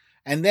basket,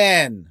 and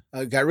then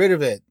got rid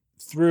of it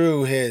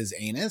through his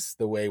anus,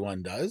 the way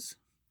one does.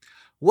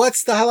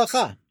 What's the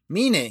halakha?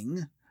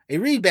 Meaning, a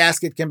reed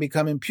basket can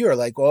become impure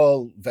like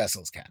all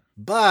vessels can,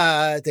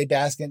 but a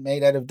basket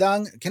made out of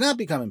dung cannot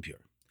become impure.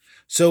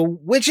 So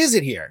which is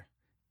it here?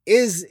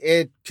 Is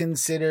it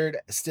considered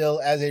still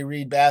as a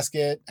reed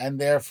basket and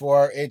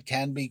therefore it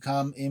can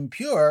become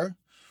impure?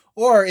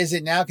 Or is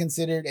it now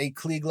considered a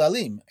kli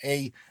glalim,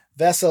 a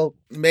vessel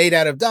made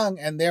out of dung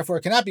and therefore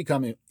cannot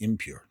become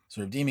impure?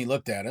 So Rav Dimi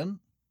looked at him,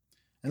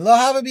 and lo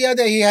hava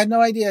biyadeh, he had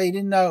no idea. He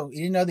didn't know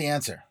the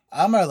answer.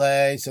 Amar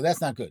le, so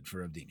that's not good for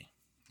Rav Dimi.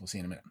 We'll see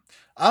in a minute.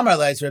 Amar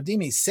le, so Rav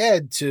Dimi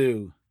said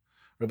to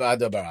Rav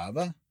Ada bar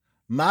Abba,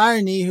 Mar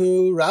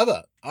nihu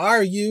Rava,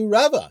 are you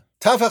Rava?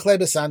 Tafach le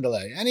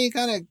besandale, and he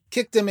kind of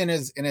kicked him in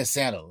his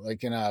sandal,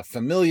 like in a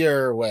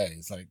familiar way.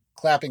 It's like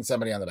clapping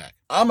somebody on the back.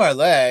 Amar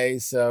le,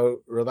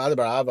 so Rav Ada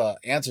bar Abba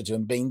answered to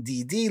him, Ben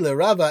didi le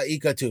Rava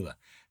ikatuva.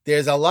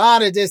 There's a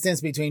lot of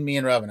distance between me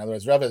and Rava. In other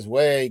words, Rava is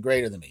way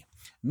greater than me.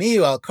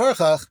 Miu al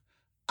korchach,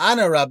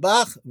 ana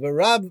rabach,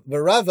 v'rava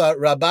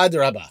rabad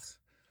rabach.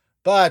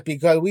 But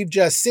because we've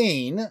just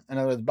seen, in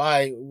other words,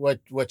 by what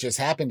just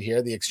happened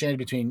here, the exchange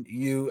between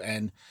you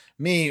and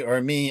me,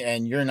 or me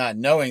and you're not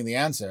knowing the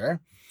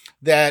answer,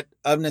 that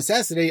of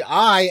necessity,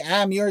 I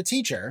am your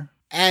teacher,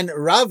 and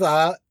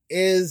Rava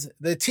is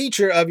the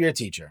teacher of your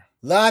teacher.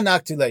 La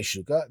naktule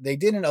shuka. They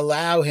didn't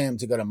allow him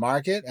to go to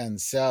market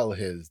and sell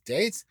his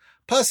dates.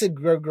 Pasid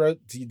grogrot,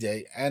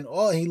 and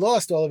he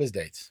lost all of his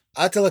dates.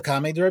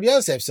 Atalakame to Rav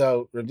Yosef.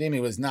 So Rav Dimi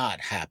was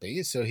not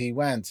happy, so he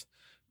went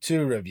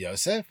to Rav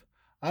Yosef.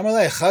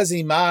 Amalei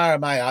chazi mar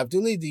my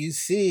avduli. Do you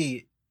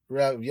see,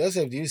 Rav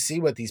Yosef? Do you see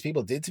what these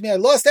people did to me? I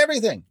lost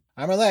everything.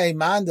 Amalei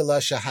mandala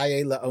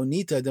shahaye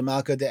laonita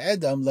demalka de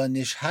Edom la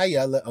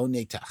nishhaya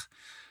laonetach.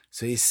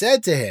 So he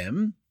said to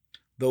him,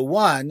 the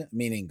one,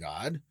 meaning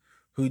God,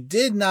 who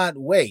did not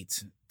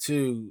wait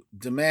to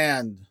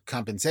demand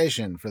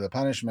compensation for the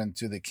punishment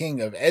to the king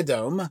of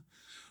Edom,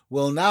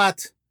 will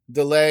not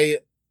delay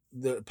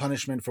the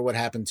punishment for what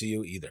happened to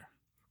you either.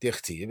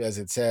 Dichtiv, as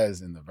it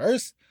says in the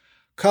verse,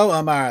 Ko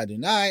amar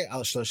Adonai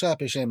al shlosha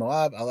peshe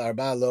Moab al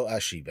arba lo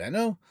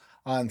ashivenu,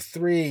 on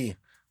 3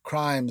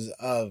 crimes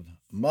of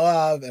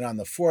Moab, and on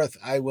the 4th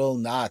I will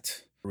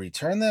not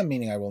return them,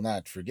 meaning I will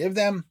not forgive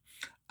them.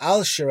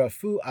 Al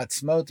shirafu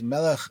atzmot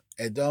melech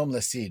Edom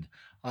lasid,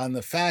 on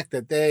the fact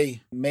that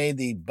they made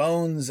the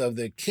bones of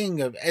the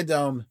king of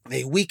Edom,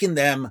 they weakened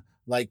them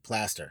like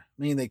plaster.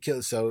 Meaning they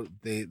killed, so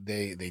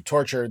they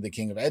tortured the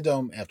king of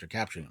Edom after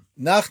capturing him.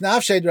 Nach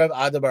nafshed Rav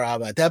Ada bar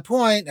Ava. At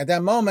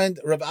that moment,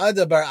 Rav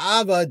Ada bar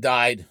Ava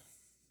died.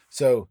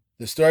 So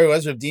the story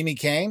was Rav Dimi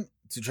came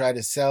to try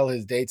to sell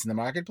his dates in the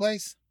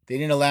marketplace. They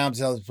didn't allow him to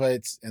sell his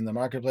dates in the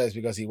marketplace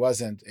because he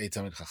wasn't a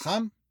Talmid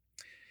Chacham.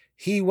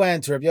 He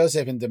went to Rav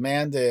Yosef and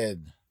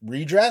demanded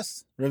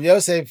redress. Rav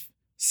Yosef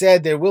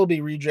said there will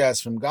be redress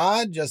from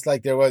God, just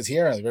like there was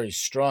here, a very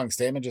strong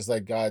statement, just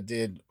like God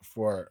did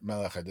for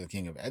Melech, the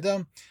king of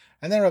Edom.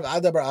 And then Rav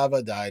Ada bar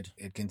Ava died.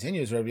 It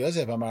continues, Rav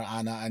Yosef Amar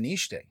Ana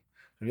Anishte.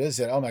 Rav Yosef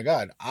said, oh my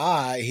God,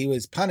 he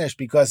was punished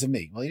because of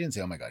me. Well, he didn't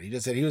say, oh my God. He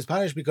just said, he was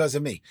punished because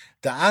of me.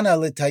 Da'ana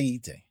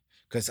litayite,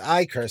 because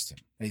I cursed him.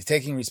 And he's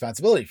taking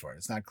responsibility for it.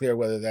 It's not clear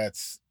whether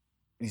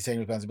he's taking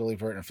responsibility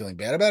for it and feeling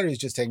bad about it, or he's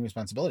just taking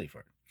responsibility for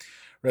it.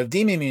 Rav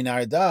Dimi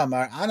minarda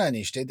Amar Ana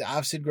Anishte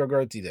da'afsid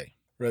grogorotide.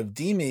 Rav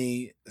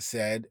Dimi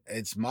said,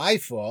 it's my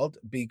fault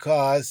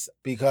because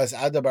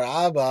Ada bar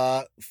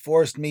Ava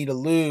forced me to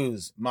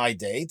lose my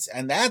dates,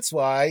 and that's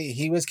why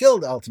he was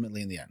killed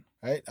ultimately in the end.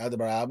 Right? Ada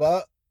bar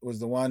Ava was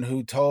the one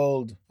who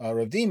told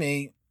Rav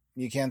Dimi,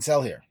 you can't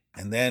sell here.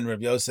 And then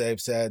Rav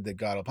Yosef said that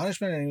God will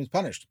punish him, and he was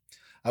punished.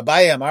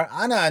 Abaye Amar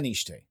Ana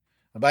Anishte.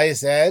 Abaye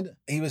said,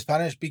 he was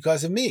punished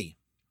because of me,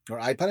 or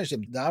I punished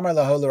him. Amar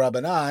laho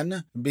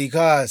l'Rabbanan,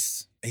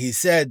 because he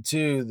said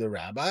to the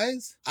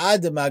rabbis,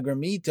 Ad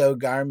magramito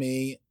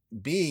garmi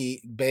bi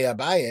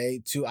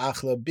be'abaye to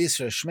achla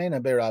bisra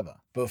shmena be'rava.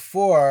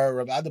 Before,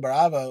 Rav Ada bar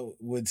Ava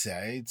would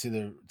say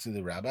to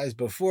the rabbis,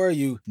 before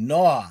you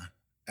gnaw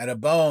at a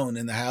bone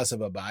in the house of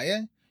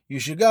Abaye, you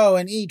should go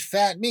and eat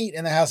fat meat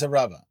in the house of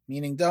Rava.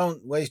 Meaning,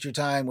 don't waste your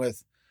time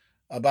with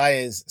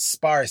Abaye's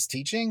sparse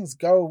teachings.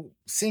 Go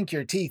sink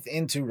your teeth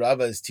into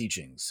Rava's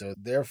teachings. So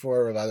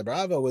therefore, Rav Ada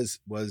bar Ava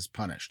was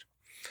punished.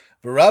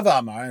 Rava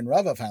Amar, and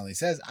Rava finally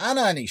says,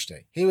 Ana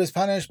Anishte. He was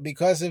punished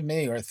because of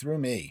me or through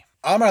me.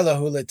 Amar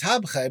lahu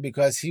letabche,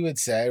 because he would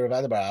say, Rav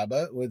Ada bar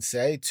Ava would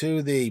say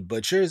to the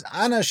butchers,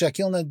 Ana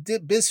shakilna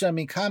bisra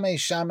mikame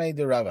shame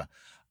de Rava.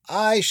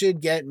 I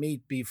should get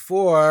meat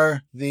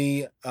before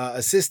the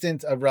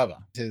assistant of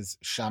Rava. His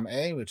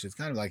Sham'eh, which is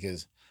kind of like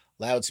his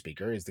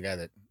loudspeaker. He's the guy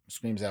that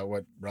screams out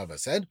what Rava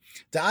said.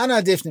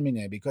 Da'ana difna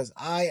mineh, because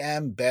I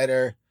am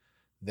better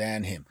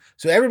than him.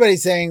 So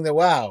everybody's saying that,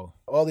 wow,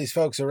 all these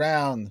folks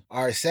around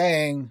are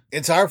saying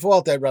it's our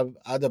fault that Rav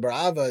Ada bar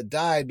Ava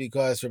died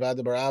because Rav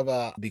Ada bar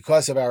Ava,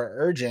 because of our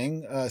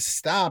urging,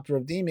 stopped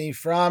Rav Dimi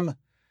from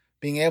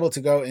being able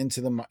to go into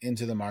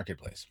the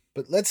marketplace.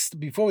 But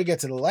before we get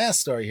to the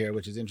last story here,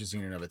 which is interesting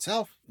in and of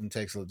itself and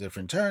takes a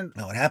different turn,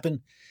 what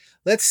happened?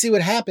 Let's see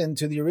what happened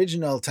to the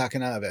original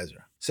Takana of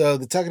Ezra. So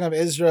the Takana of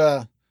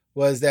Ezra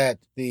was that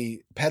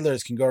the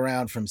peddlers can go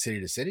around from city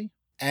to city,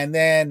 and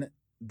then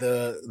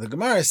the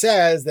Gemara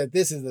says that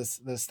this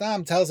is the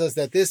Stam tells us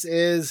that this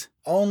is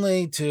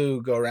only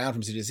to go around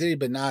from city to city,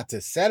 but not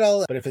to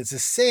settle. But if it's a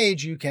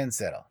sage, you can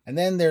settle. And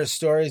then there's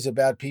stories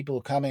about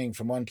people coming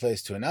from one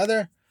place to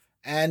another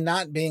and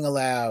not being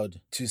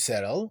allowed to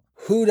settle.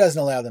 Who doesn't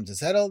allow them to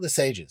settle? The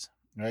sages,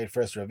 right?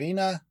 First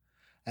Ravina,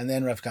 and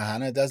then Rav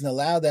Kahana doesn't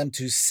allow them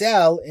to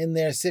sell in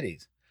their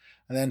cities.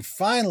 And then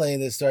finally,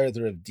 the story of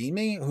the Rav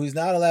Dimi, who's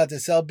not allowed to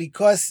sell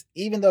because,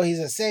 even though he's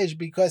a sage,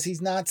 because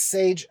he's not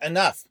sage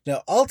enough.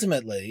 Now,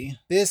 ultimately,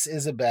 this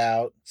is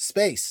about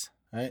space,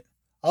 right?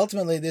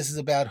 Ultimately, this is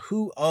about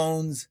who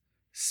owns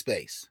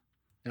space.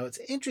 Now, what's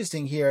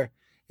interesting here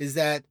is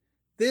that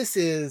this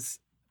is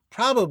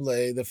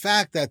probably the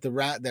fact that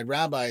that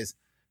rabbis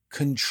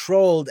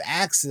controlled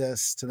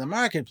access to the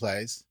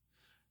marketplace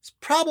is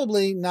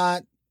probably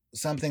not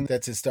something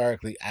that's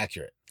historically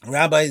accurate.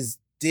 Rabbis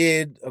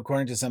did,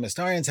 according to some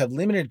historians, have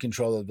limited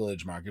control of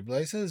village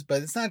marketplaces,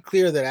 but it's not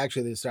clear that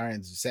actually the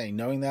historians are saying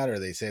knowing that, or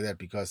they say that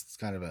because it's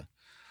kind of a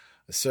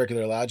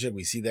circular logic.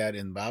 We see that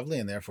in Bavli,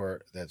 and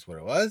therefore that's what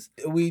it was.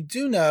 We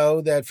do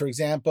know that, for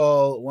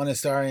example, one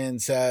historian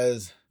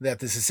says that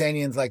the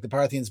Sasanians, like the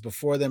Parthians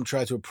before them,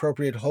 tried to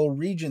appropriate whole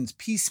regions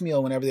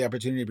piecemeal whenever the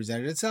opportunity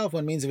presented itself.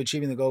 One means of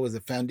achieving the goal was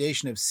the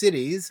foundation of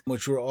cities,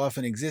 which were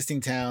often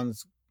existing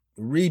towns,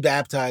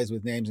 rebaptized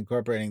with names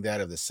incorporating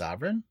that of the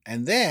sovereign.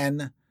 And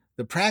then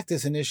the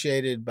practice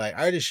initiated by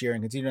Ardashir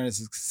and continued on his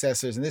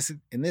successors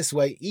in this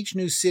way, each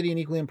new city and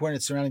equally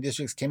important surrounding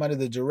districts came under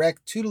the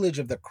direct tutelage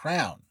of the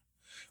crown,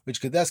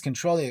 which could thus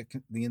control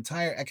the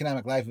entire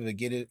economic life of a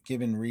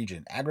given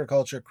region: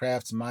 agriculture,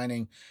 crafts,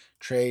 mining,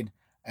 trade,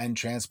 and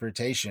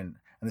transportation.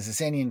 And the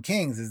Sasanian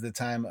kings, is the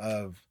time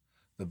of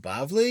the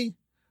Bavli,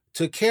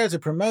 took care to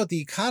promote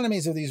the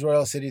economies of these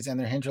royal cities and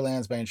their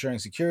hinterlands by ensuring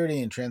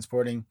security and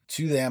transporting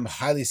to them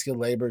highly skilled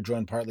labor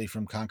drawn partly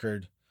from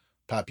conquered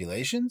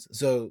populations.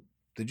 So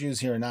the Jews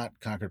here are not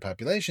conquered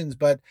populations,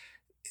 but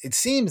it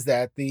seems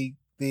that it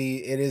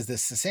is the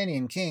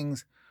Sasanian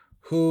kings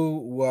who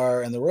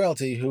were, and the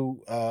royalty,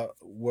 who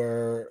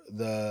were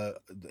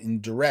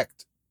in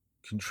direct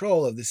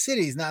control of the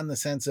cities, not in the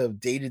sense of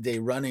day-to-day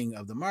running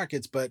of the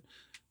markets, but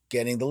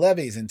getting the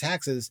levies and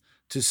taxes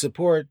to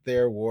support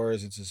their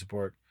wars and to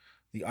support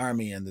the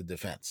army and the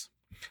defense.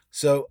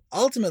 So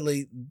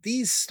ultimately,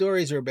 these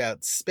stories are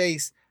about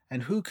space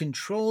and who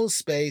controls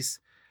space,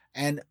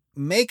 and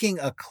making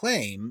a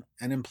claim,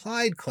 an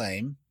implied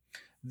claim,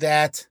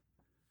 that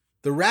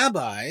the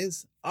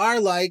rabbis are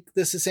like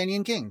the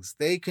Sasanian kings.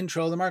 They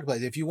control the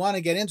marketplace. If you want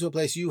to get into a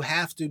place, you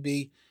have to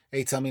be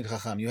a Talmid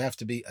Chacham. You have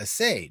to be a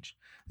sage.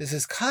 This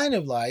is kind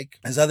of like,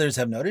 as others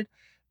have noted,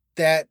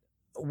 that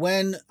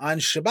when on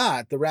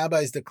Shabbat the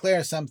rabbis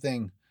declare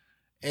something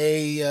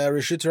a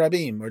Reshut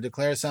Rabim, or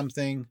declare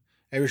something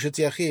a Reshut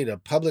Yachid, a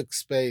public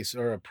space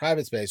or a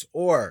private space,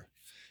 or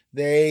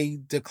they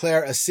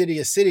declare a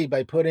city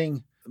by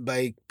putting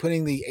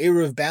the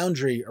Eruv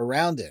boundary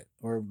around it,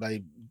 or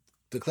by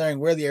declaring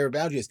where the Eruv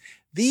boundary is.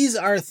 These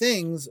are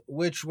things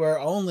which were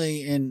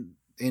only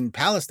in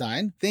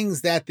Palestine,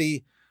 things that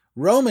the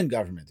Roman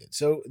government did.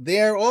 So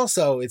there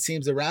also, it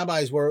seems, the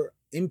rabbis were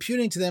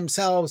imputing to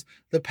themselves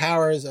the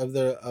powers of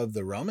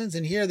the Romans,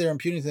 and here they're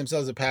imputing to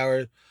themselves the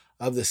power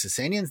of the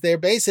Sasanians. They're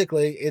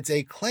basically, it's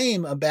a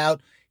claim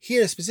about,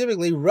 here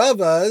specifically,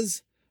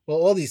 Rava's, well,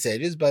 all these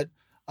sages, but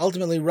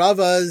ultimately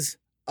Rava's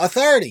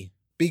authority,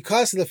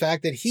 because of the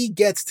fact that he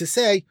gets to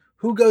say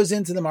who goes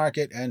into the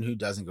market and who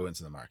doesn't go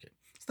into the market.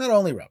 It's not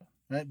only Rava,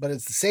 right? But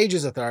it's the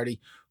sage's authority,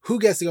 who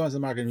gets to go into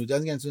the market and who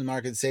doesn't get into the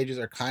market. The sages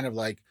are kind of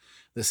like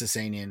the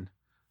Sasanian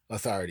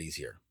authorities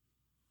here,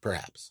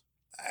 perhaps.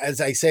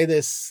 As I say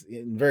this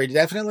very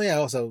definitely, I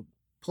also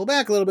pull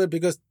back a little bit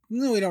because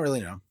we don't really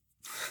know.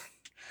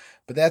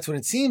 But that's what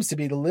it seems to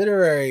be. The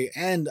literary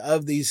end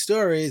of these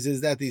stories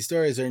is that these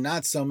stories are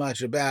not so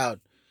much about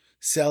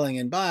selling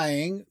and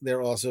buying.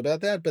 They're also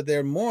about that, but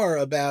they're more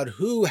about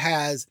who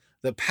has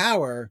the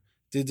power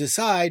to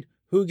decide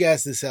who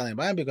gets the selling and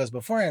buying, because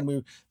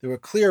beforehand there were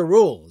clear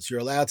rules. You're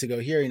allowed to go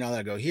here, you're not allowed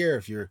to go here.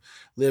 If you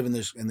live in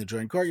the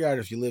joint courtyard,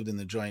 if you lived in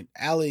the joint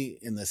alley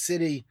in the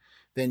city,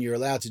 then you're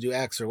allowed to do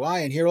X or Y.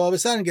 And here all of a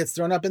sudden it gets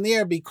thrown up in the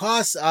air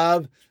because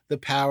of the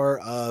power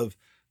of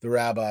the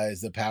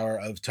rabbis, the power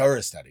of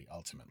Torah study,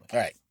 ultimately. All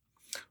right.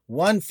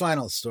 One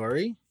final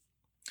story.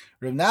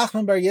 Rav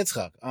Nachman bar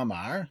Yitzchak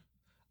Amar,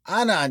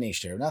 Ana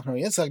Anishter. Rav Nachman bar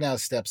Yitzchak now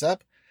steps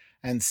up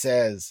and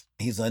says,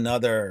 he's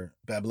another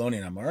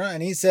Babylonian Amora,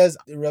 and he says,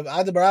 Rav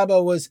Ada bar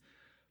Abba was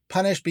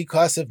punished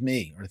because of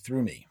me, or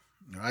through me.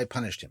 Or I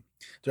punished him.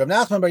 Rav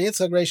Nachman bar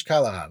Yitzchak Reish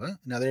Kalahava.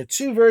 Now, there are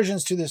two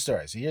versions to this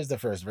story. So here's the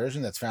first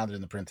version that's found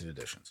in the printed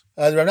editions.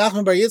 Rav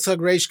Nachman bar Yitzchak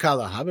Reish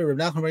Kalahava. Rav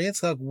Nachman bar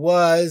Yitzchak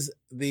was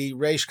the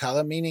Reish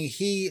Kala, meaning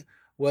he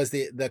was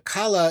the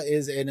Kala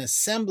is an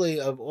assembly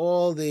of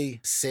all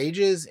the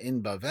sages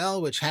in Bavel,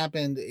 which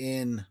happened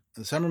in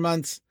the summer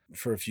months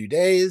for a few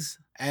days.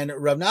 And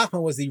Rav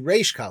Nachman was the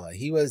Reish Kala.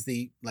 He was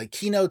the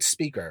keynote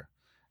speaker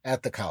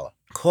at the Kala.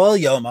 Kol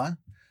Yoma,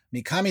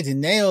 Mikami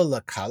Dineo La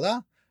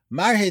Kala,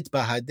 Marhit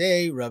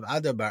Bahadei Rav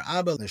Ada bar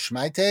Abba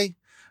L'Shmaite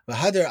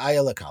V'Hadar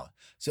Aya La Kala.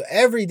 So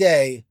every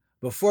day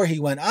before he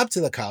went up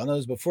to the Kala, that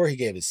was before he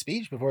gave his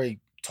speech, before he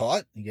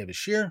taught, he gave his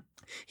shir,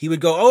 he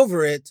would go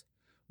over it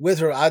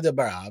with Rav Ada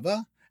bar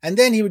Abba, and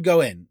then he would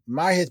go in.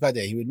 Marhit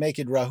Bahadei, he would make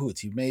it rahut,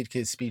 he would make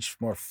his speech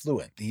more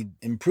fluent. He'd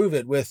improve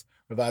it with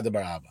Rav Ada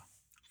bar Abba.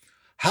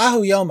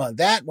 Hahu Yoma,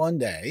 that one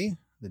day,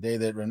 the day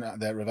that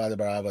Rav Ada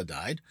bar Abba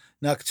died,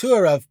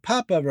 Naktur Rav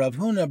Papa Rav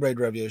Huna Braid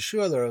Rav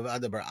Yeshua Rav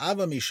Ada bar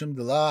Abba Mishum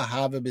Dela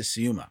Hava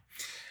B'Siyuma.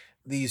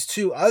 These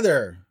two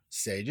other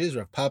sages,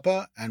 Rav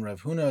Papa and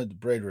Rav Huna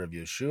Braid Rav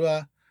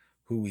Yeshua,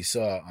 who we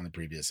saw on the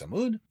previous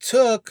Amud,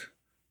 took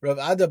Rav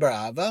Ada bar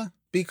Abba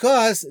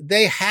because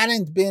they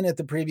hadn't been at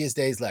the previous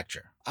day's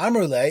lecture.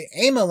 Amrule,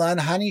 Emalan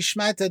Hani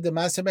Shmata de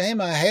Maser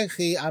Behema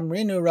Hechi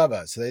Amrinu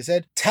Rava. So they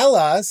said, tell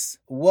us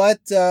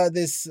what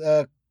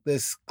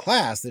this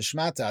class, the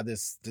Shmata,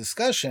 this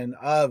discussion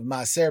of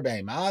Maser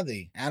Behema,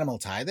 the animal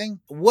tithing.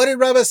 What did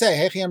Rava say?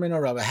 Hechi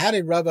Amrinu Rava. How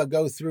did Rava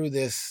go through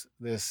this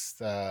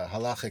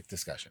halachic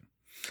discussion?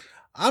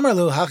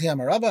 Amarlu Hachi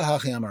Amarava,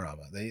 Hachi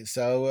Amarava.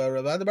 So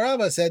Rav Ada bar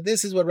Abba said,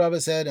 this is what Rava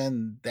said,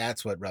 and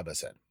that's what Rava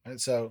said. Right?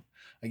 So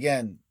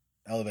again,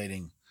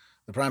 elevating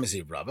the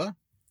primacy of Rava.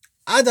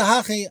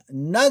 Adahachi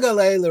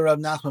Nagale Rav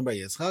Nachman bar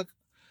Yitzchak.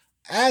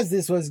 As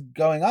this was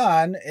going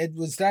on, it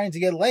was starting to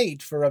get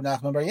late for Rav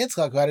Nachman bar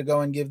Yitzchak, who had to go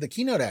and give the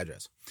keynote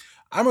address.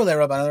 Amrule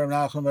Rav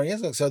Nachman bar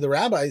Yitzchak. So the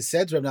rabbis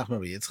said to Rav Nachman bar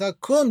Yitzchak,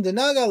 Kum de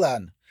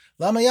Nagalan,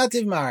 Lama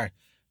Yativ Mar.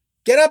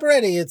 Get up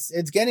already. It's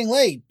getting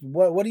late.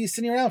 What are you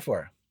sitting around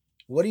for?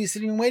 What are you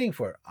sitting and waiting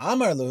for?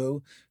 Amar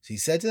Lahu. So he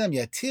said to them,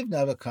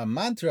 Yativna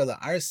v'kamantra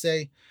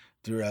la'arse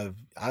d'Rav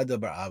Ada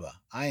bar Ava.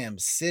 I am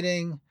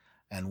sitting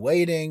and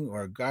waiting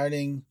or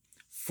guarding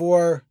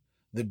for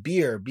the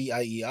bier,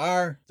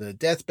 B-I-E-R, the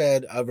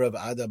deathbed of Rav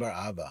Ada bar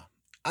Ava.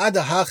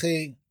 Ada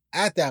hachi,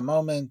 at that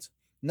moment,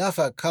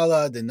 nafa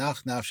kala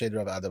denach nafshed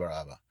Rav Ada bar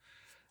Ava.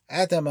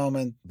 At that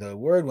moment, the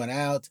word went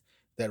out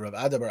that Rav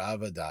Ada bar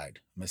Ava died.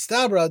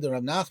 Mistabra de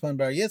Rav Nachman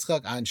bar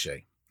Yitzchak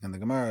anshe. And the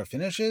Gemara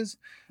finishes,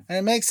 and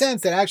it makes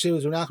sense that actually it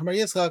was Rav Nachman bar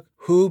Yitzchak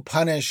who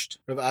punished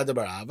Rav Ada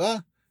bar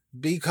Ava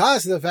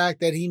because of the fact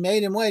that he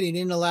made him wait. He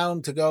didn't allow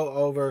him to go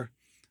over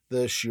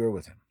the shiur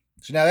with him.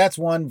 So now that's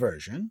one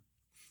version.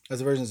 As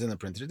the versions in the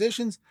printed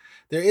editions,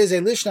 there is a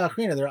Lishna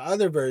Achrina. There are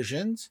other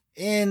versions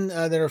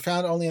that are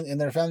found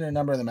in a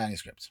number of the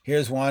manuscripts.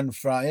 Here's the one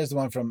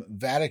from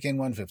Vatican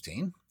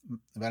 115,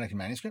 the Vatican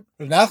manuscript.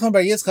 Rav Nachman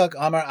bar Yitzchak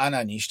Amar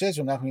Ana Nishtes.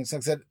 Rav Nachman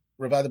Yitzchak said,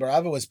 Rav Ada bar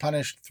Ava was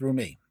punished through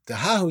me.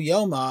 Dahahu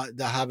Yoma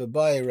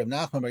Dahavibai Rav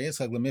Nachman bar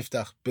Yitzchak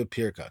lemiftach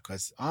bepirka.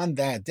 Because on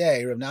that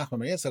day, Rav Nachman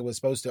bar Yitzchak was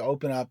supposed to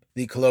open up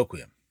the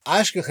colloquium.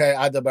 Ashkeche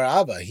Ada bar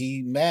Ava.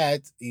 He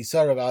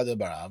saw Rav Ada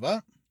bar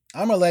Ava.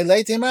 Amar le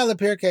leitimar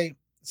lepirke.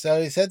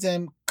 So he said to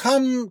him,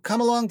 come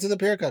along to the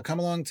pirka, come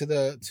along to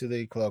the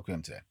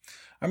colloquium today.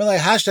 Amalei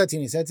hashtatin,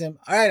 he said to him,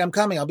 all right, I'm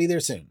coming, I'll be there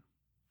soon.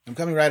 I'm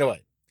coming right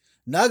away.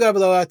 Nagar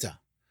b'loata.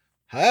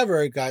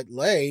 However, it got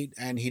late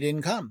and he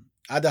didn't come.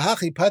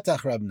 Adahachi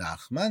patach Rav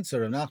Nachman, so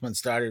Rav Nachman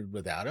started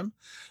without him.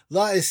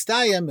 La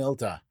istaya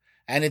milta,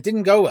 and it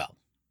didn't go well.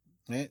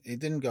 It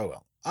didn't go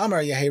well.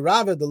 Amar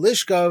Yeherava the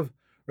Lishkov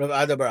Rav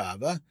Ada bar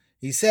Ava.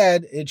 He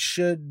said it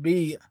should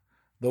be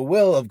the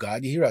will of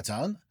God,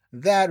 Yehiraton,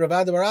 that Rav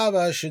Ada bar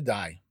Ava should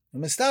die.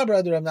 And that's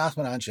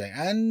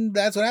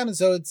what happened.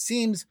 So it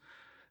seems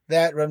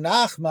that Rav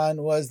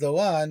Nachman was the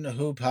one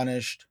who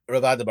punished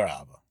Rav Ada bar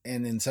Ava.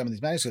 And in some of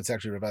these manuscripts, it's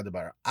actually Rav Ada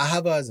bar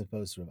Ahava as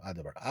opposed to Rav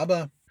Ada bar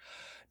Abba.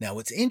 Now,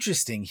 what's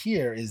interesting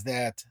here is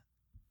that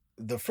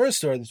the first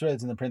story, the story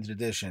that's in the printed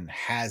edition,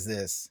 has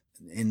this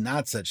in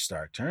not such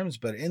stark terms,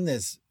 but in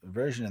this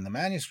version in the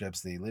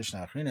manuscripts, the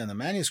Lishna Achrina in the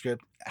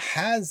manuscript,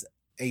 has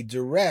a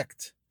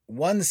direct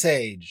one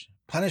sage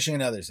punishing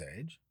another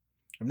sage,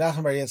 Rav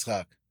Nachman bar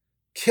Yitzchak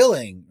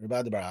killing Rav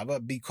Ada bar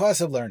Ava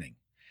because of learning.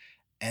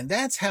 And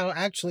that's how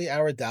actually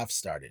our daf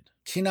started.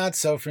 Kinat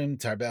sofrim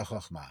tarbeh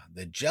chochma.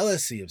 The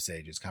jealousy of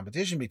sages,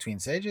 competition between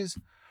sages,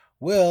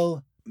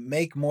 will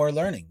make more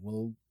learning.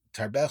 Will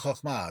tarbeh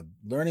chochma.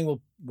 Learning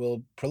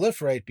will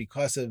proliferate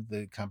because of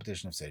the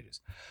competition of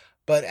sages.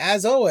 But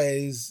as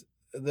always,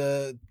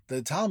 the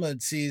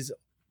Talmud sees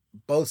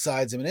both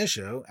sides of an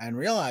issue and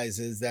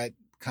realizes that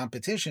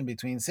competition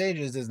between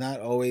sages does not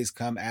always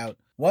come out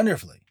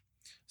wonderfully.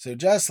 So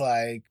just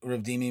like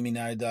Rav Dimi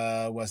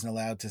Minarda wasn't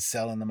allowed to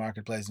sell in the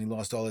marketplace and he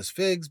lost all his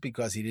figs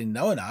because he didn't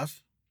know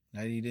enough,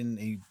 right?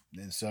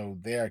 So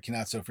there,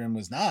 Kinat Sofrim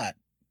was not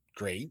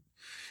great.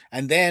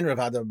 And then Rav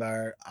Ada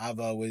bar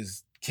Ava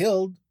was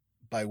killed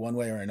by one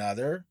way or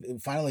another.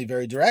 Finally,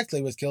 very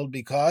directly, was killed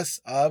because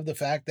of the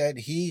fact that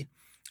he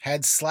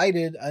had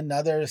slighted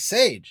another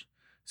sage.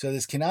 So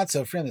this Kinat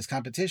Sofrim, this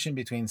competition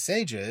between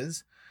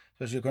sages,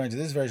 especially according to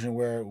this version,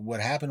 where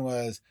what happened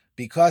was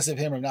because of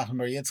him, Rav Nachman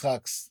bar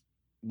Yitzchak's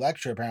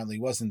lecture apparently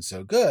wasn't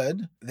so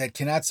good, that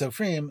Kinat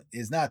Sofrim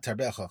is not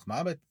Tarbeh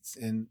Chochma, but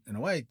in a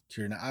way,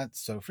 Kinat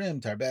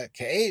Sofrim, Tarbeh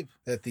Ke'ev,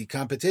 that the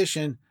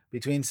competition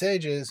between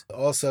sages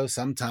also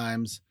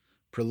sometimes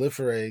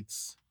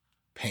proliferates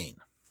pain.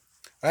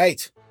 All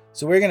right,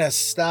 so we're going to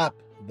stop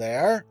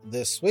there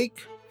this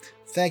week.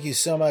 Thank you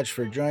so much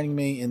for joining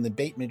me in the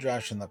Beit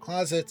Midrash in the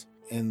Closet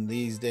in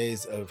these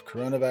days of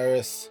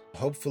coronavirus.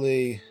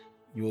 Hopefully,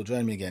 you will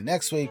join me again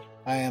next week.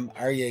 I am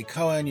Aryeh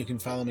Cohen. You can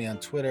follow me on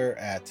Twitter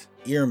at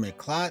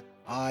IrMiklat,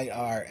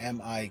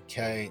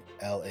 IrMiklat,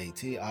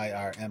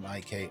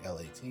 IrMiklat,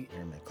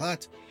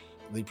 IrMiklat.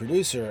 The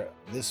producer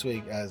this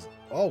week, as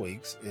all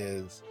weeks,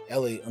 is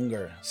Eli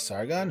Unger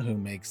Sargon, who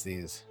makes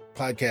these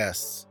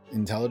podcasts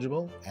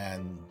intelligible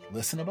and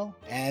listenable.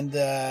 And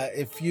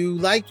if you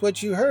liked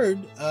what you heard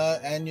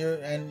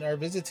and our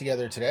visit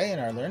together today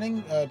and our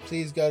learning,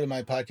 please go to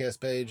my podcast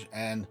page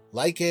and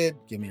like it,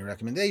 give me a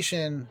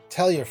recommendation,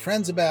 tell your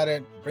friends about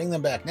it, bring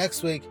them back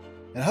next week,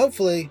 and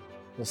hopefully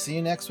we'll see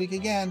you next week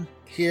again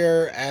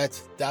here at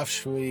Daf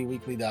Shvui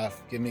Weekly Daf.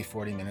 Give me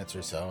 40 minutes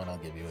or so and I'll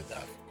give you a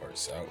daf or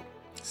so.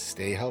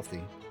 Stay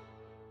healthy.